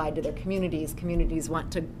to provide to their communities. Communities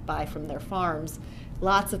want to buy from their farms.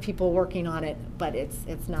 Lots of people working on it, but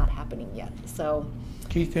it's not happening yet. So.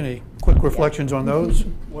 Keith, any quick reflections on those?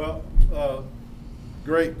 Well,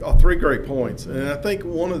 great, three great points. And I think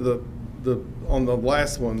one of on the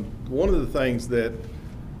last one, one of the things that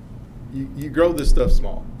you grow this stuff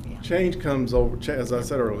small. Yeah. Change comes over, as I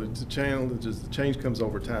said earlier, change comes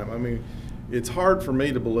over time. I mean, it's hard for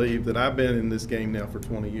me to believe that I've been in this game now for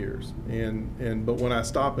 20 years. But when I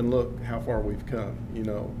stop and look how far we've come,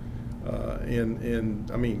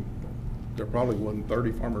 I mean, there probably wasn't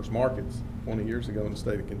 30 farmers markets 20 years ago in the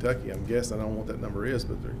state of Kentucky. I'm guessing, I don't know what that number is,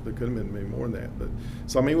 but there could have been maybe more than that. But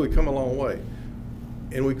so I mean, we've come a long way,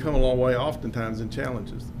 and we've come a long way oftentimes in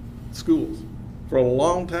challenges. Schools, for a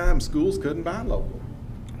long time, schools couldn't buy local.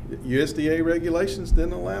 USDA regulations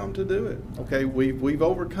didn't allow them to do it. Okay, we've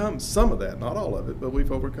overcome some of that, not all of it, but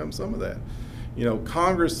we've overcome some of that.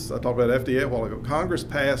 Congress, I talked about FDA a while ago. Congress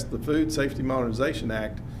passed the Food Safety Modernization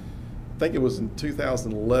Act. I think it was in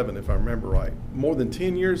 2011, if I remember right, more than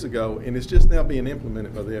 10 years ago, and it's just now being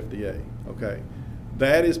implemented by the FDA, okay?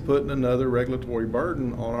 That is putting another regulatory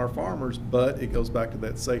burden on our farmers, but it goes back to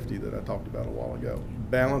that safety that I talked about a while ago,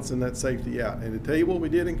 balancing that safety out. And to tell you what we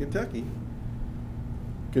did in Kentucky,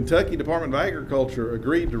 Kentucky Department of Agriculture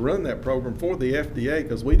agreed to run that program for the FDA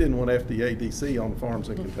because we didn't want FDA DC on the farms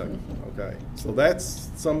in Kentucky. Okay, so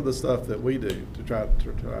that's some of the stuff that we do to try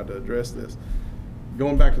to address this.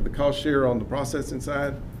 Going back to the cost share on the processing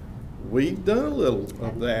side, we've done a little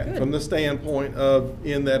of that from the standpoint of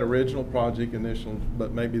in that original project initial,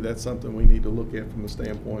 but maybe that's something we need to look at from the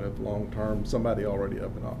standpoint of long-term, somebody already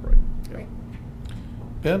up and operating. Yeah.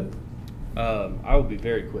 Ben? I will be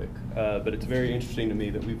very quick, but it's very interesting to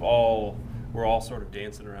me that we're all sort of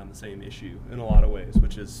dancing around the same issue in a lot of ways,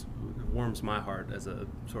 which warms my heart as a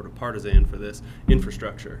sort of partisan for this.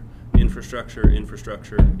 Infrastructure. We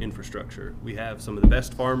have some of the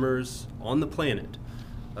best farmers on the planet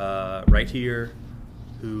right here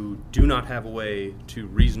who do not have a way to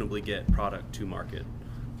reasonably get product to market.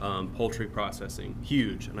 Poultry processing,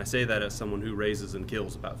 huge, and I say that as someone who raises and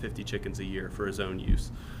kills about 50 chickens a year for his own use.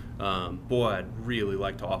 Boy, I'd really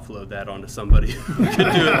like to offload that onto somebody who could do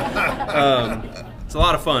it. It's a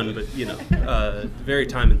lot of fun, but very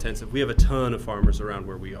time intensive. We have a ton of farmers around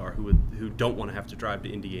where we are who don't want to have to drive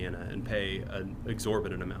to Indiana and pay an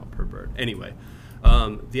exorbitant amount per bird. Anyway,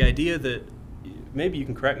 the idea that, maybe you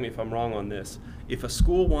can correct me if I'm wrong on this, if a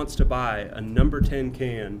school wants to buy a number 10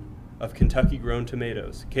 can of Kentucky grown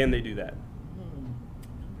tomatoes, can they do that?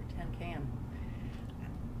 Number 10 can.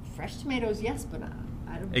 Fresh tomatoes, yes, but I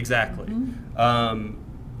don't. Exactly.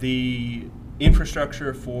 The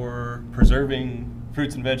infrastructure for preserving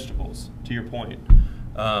fruits and vegetables, to your point,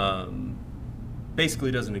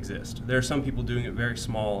 basically doesn't exist. There are some people doing it very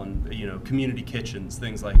small and community kitchens,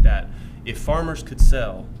 things like that. If farmers could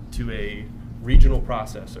sell to a regional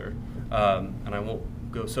processor, and I won't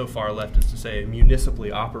go so far left as to say a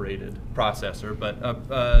municipally operated processor, but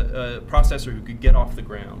a processor who could get off the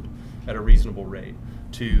ground at a reasonable rate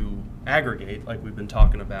to aggregate, like we've been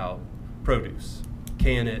talking about, produce,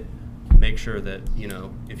 can it, make sure that,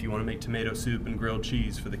 if you want to make tomato soup and grilled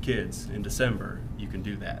cheese for the kids in December, you can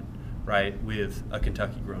do that, right, with a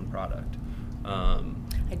Kentucky grown product.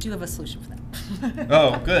 I do have a solution for that.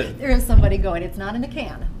 Oh, good. There is somebody going, it's not in a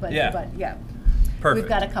can, but yeah. Perfect. We've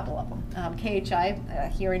got a couple of them.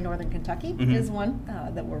 KHI here in Northern Kentucky is one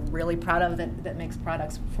that we're really proud of that makes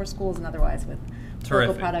products for schools and otherwise with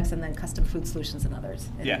local products, and then Custom Food Solutions and others.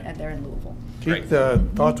 And they're in Louisville. Keith,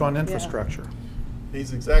 thoughts on infrastructure?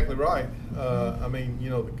 He's exactly right. I mean,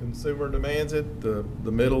 the consumer demands it,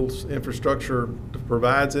 the middle's infrastructure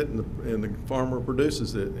provides it, and the farmer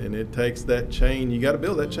produces it, and it takes that chain. You got to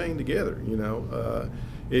build that chain together.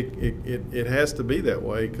 It has to be that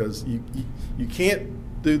way because you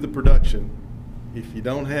can't do the production if you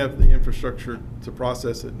don't have the infrastructure to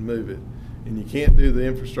process it and move it, and you can't do the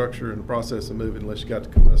infrastructure and the process and move it unless you got the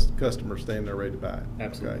customer standing there ready to buy it.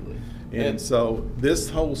 Absolutely. Okay? And so this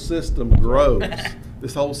whole system grows.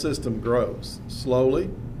 This whole system grows slowly.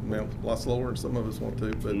 Well, a lot slower than some of us want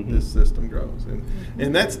to, but this system grows,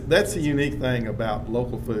 and that's the unique thing about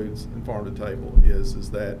local foods and farm to table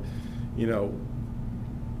is that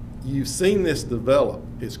you've seen this develop.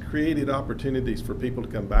 It's created opportunities for people to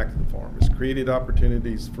come back to the farm. It's created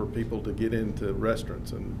opportunities for people to get into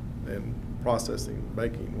restaurants and processing,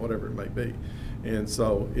 baking, whatever it may be. And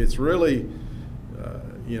so it's really,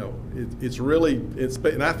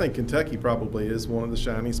 and I think Kentucky probably is one of the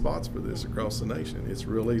shining spots for this across the nation. It's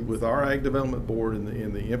really, with our Ag Development Board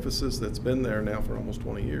and the emphasis that's been there now for almost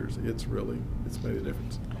 20 years, it's made a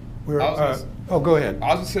difference. Go ahead.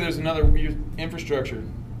 I was going to say there's another infrastructure.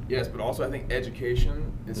 Yes, but also I think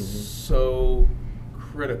education is so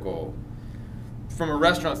critical. From a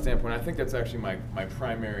restaurant standpoint, I think that's actually my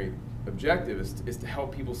primary objective is to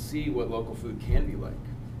help people see what local food can be like.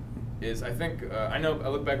 I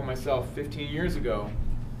look back at myself 15 years ago,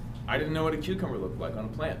 I didn't know what a cucumber looked like on a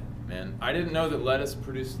plant, man. I didn't know that lettuce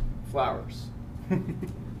produced flowers.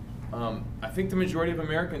 I think the majority of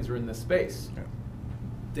Americans are in this space. Yeah.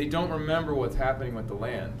 They don't remember what's happening with the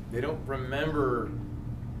land. They don't remember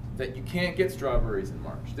that you can't get strawberries in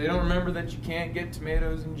March. They don't remember that you can't get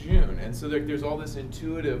tomatoes in June. And so there's all this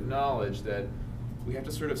intuitive knowledge that we have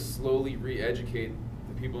to sort of slowly re-educate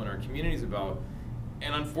the people in our communities about.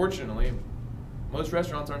 And unfortunately, most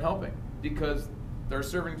restaurants aren't helping because they're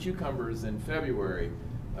serving cucumbers in February.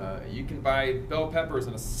 You can buy bell peppers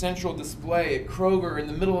on a central display at Kroger in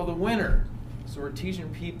the middle of the winter. So we're teaching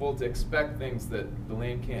people to expect things that the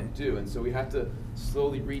land can't do. And so we have to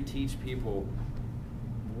slowly reteach people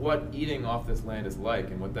what eating off this land is like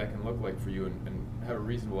and what that can look like for you and have a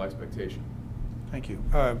reasonable expectation. Thank you.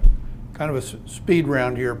 Kind of a speed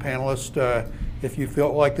round here, panelists. If you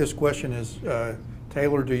feel like this question is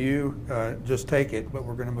tailored to you, just take it, but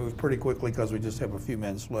we're going to move pretty quickly because we just have a few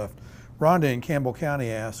minutes left. Rhonda in Campbell County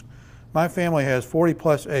asked, My family has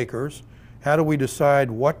 40+ acres. How do we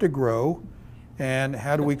decide what to grow, and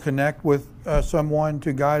how do we connect with someone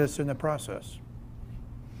to guide us in the process?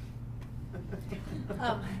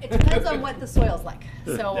 It depends on what the soil's like.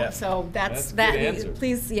 So, Yeah. so That's a that. good answer.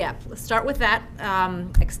 Please, yeah, start with that.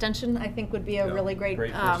 Extension, I think, would be a Yeah, really great,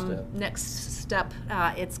 great first step. next step.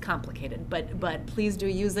 It's complicated, but please do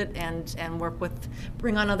use it and work with,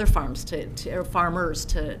 bring on other farms or farmers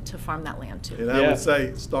to farm that land too. And I Yeah. would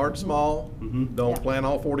say, start small. Don't Yeah. plant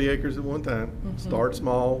all 40 acres at one time. Start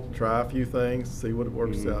small, try a few things, see what it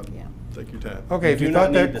works out. Yeah. Take your time. Okay, if You you do not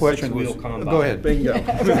thought need that the question was, six-wheel combine. go ahead.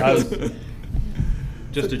 Bingo.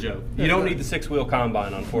 Just a joke. You don't need the 6-wheel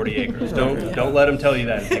combine on 40 acres. Don't let them tell you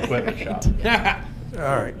that at the equipment shop.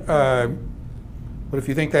 All right. But if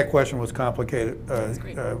you think that question was complicated,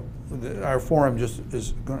 great. Our forum just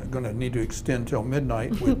is going to need to extend till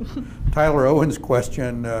midnight with Tyler Owen's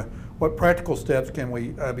question. What practical steps can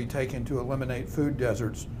we be taking to eliminate food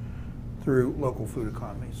deserts through local food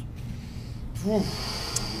economies?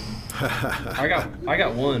 I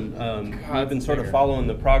got one. I've been sort of following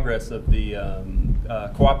the progress of the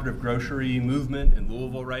cooperative grocery movement in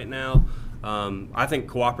Louisville right now. I think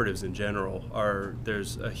cooperatives in general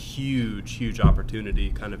there's a huge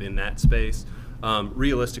opportunity kind of in that space.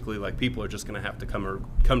 Realistically, like, people are just going to have to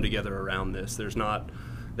come together around this.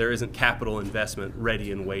 There isn't capital investment ready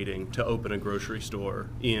and waiting to open a grocery store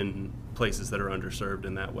in places that are underserved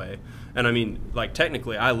in that way. And I mean, like,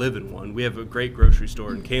 technically I live in one. We have a great grocery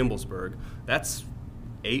store in Campbellsburg. That's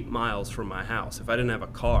 8 miles from my house. If I didn't have a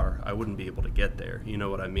car, I wouldn't be able to get there. You know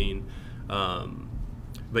what I mean?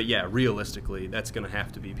 But yeah, realistically, that's going to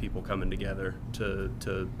have to be people coming together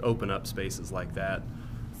to open up spaces like that.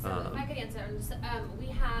 So if I could answer, we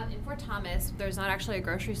have in Fort Thomas, there's not actually a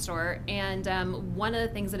grocery store, and one of the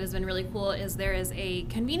things that has been really cool is there is a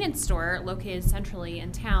convenience store located centrally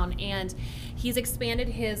in town, and he's expanded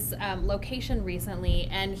his location recently,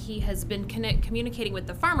 and he has been communicating with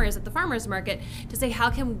the farmers at the farmers market to say how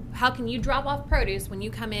can you drop off produce when you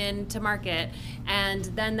come in to market, and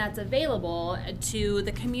then that's available to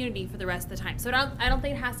the community for the rest of the time. So I don't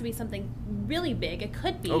think it has to be something really big. It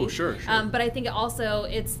could be. Oh, sure. But I think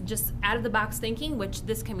it's just out of the box thinking, which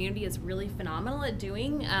this community is really phenomenal at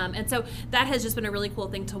doing. And so that has just been a really cool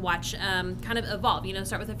thing to watch kind of evolve,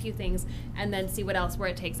 start with a few things and then see where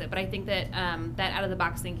it takes it. But I think that that out of the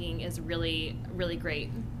box thinking is really, really great.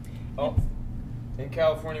 Oh, in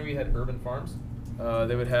California we had urban farms.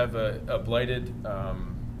 They would have a blighted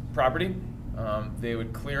property. They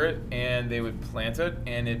would clear it and they would plant it,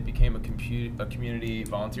 and it became a community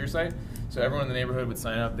volunteer site. So everyone in the neighborhood would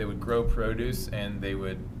sign up, they would grow produce, and they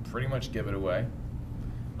would pretty much give it away.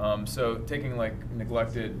 So taking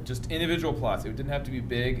neglected, just individual plots, it didn't have to be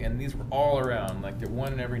big, and these were all around, they're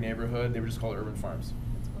one in every neighborhood. They were just called urban farms.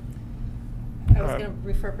 I was going to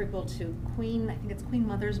refer people to I think it's Queen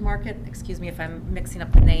Mother's Market, excuse me if I'm mixing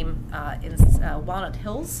up the name, in Walnut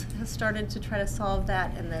Hills has started to try to solve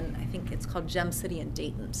that, and then I think it's called Gem City in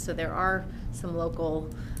Dayton. So there are some local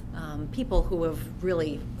people who have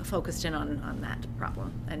really focused in on that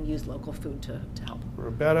problem and used local food to help. We're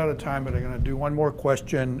about out of time, but I'm going to do one more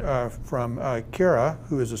question from Kara,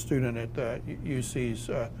 who is a student at UC's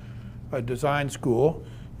design school.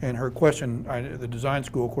 And her question, the design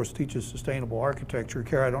school, of course, teaches sustainable architecture.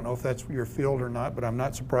 Kara, I don't know if that's your field or not, but I'm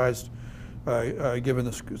not surprised, given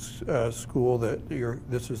the school, that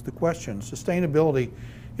this is the question. Sustainability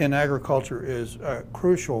in agriculture is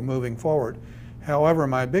crucial moving forward. However,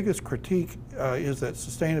 my biggest critique is that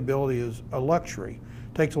sustainability is a luxury.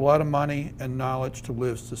 It takes a lot of money and knowledge to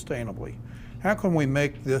live sustainably. How can we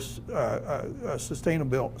make this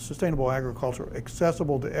sustainable agriculture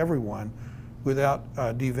accessible to everyone without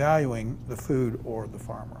devaluing the food or the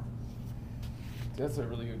farmer? That's a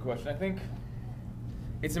really good question. I think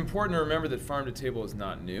it's important to remember that farm to table is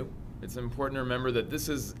not new. It's important to remember that this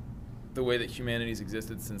is the way that humanity's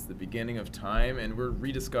existed since the beginning of time, and we're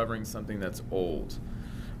rediscovering something that's old.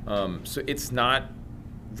 So it's not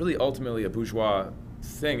really ultimately a bourgeois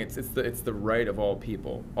thing. It's the right of all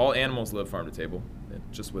people. All animals live farm to table.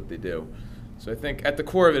 It's just what they do. So I think at the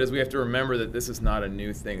core of it is we have to remember that this is not a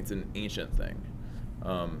new thing, it's an ancient thing.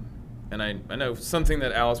 And I know something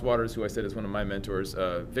that Alice Waters, who I said is one of my mentors,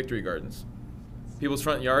 victory gardens. People's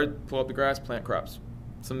front yard, pull up the grass, plant crops.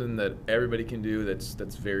 Something that everybody can do that's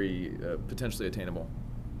very potentially attainable.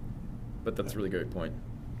 But that's a really great point.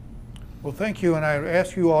 Well, thank you, and I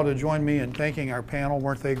ask you all to join me in thanking our panel.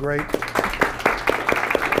 Weren't they great?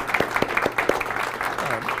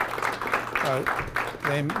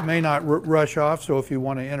 They may not rush off, so if you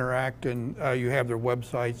want to interact, and you have their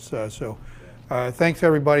websites, so Thanks,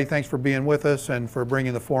 everybody. Thanks for being with us and for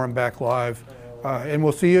bringing the forum back live. And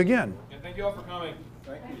we'll see you again. And thank you all for coming.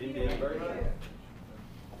 Thank you. Very much.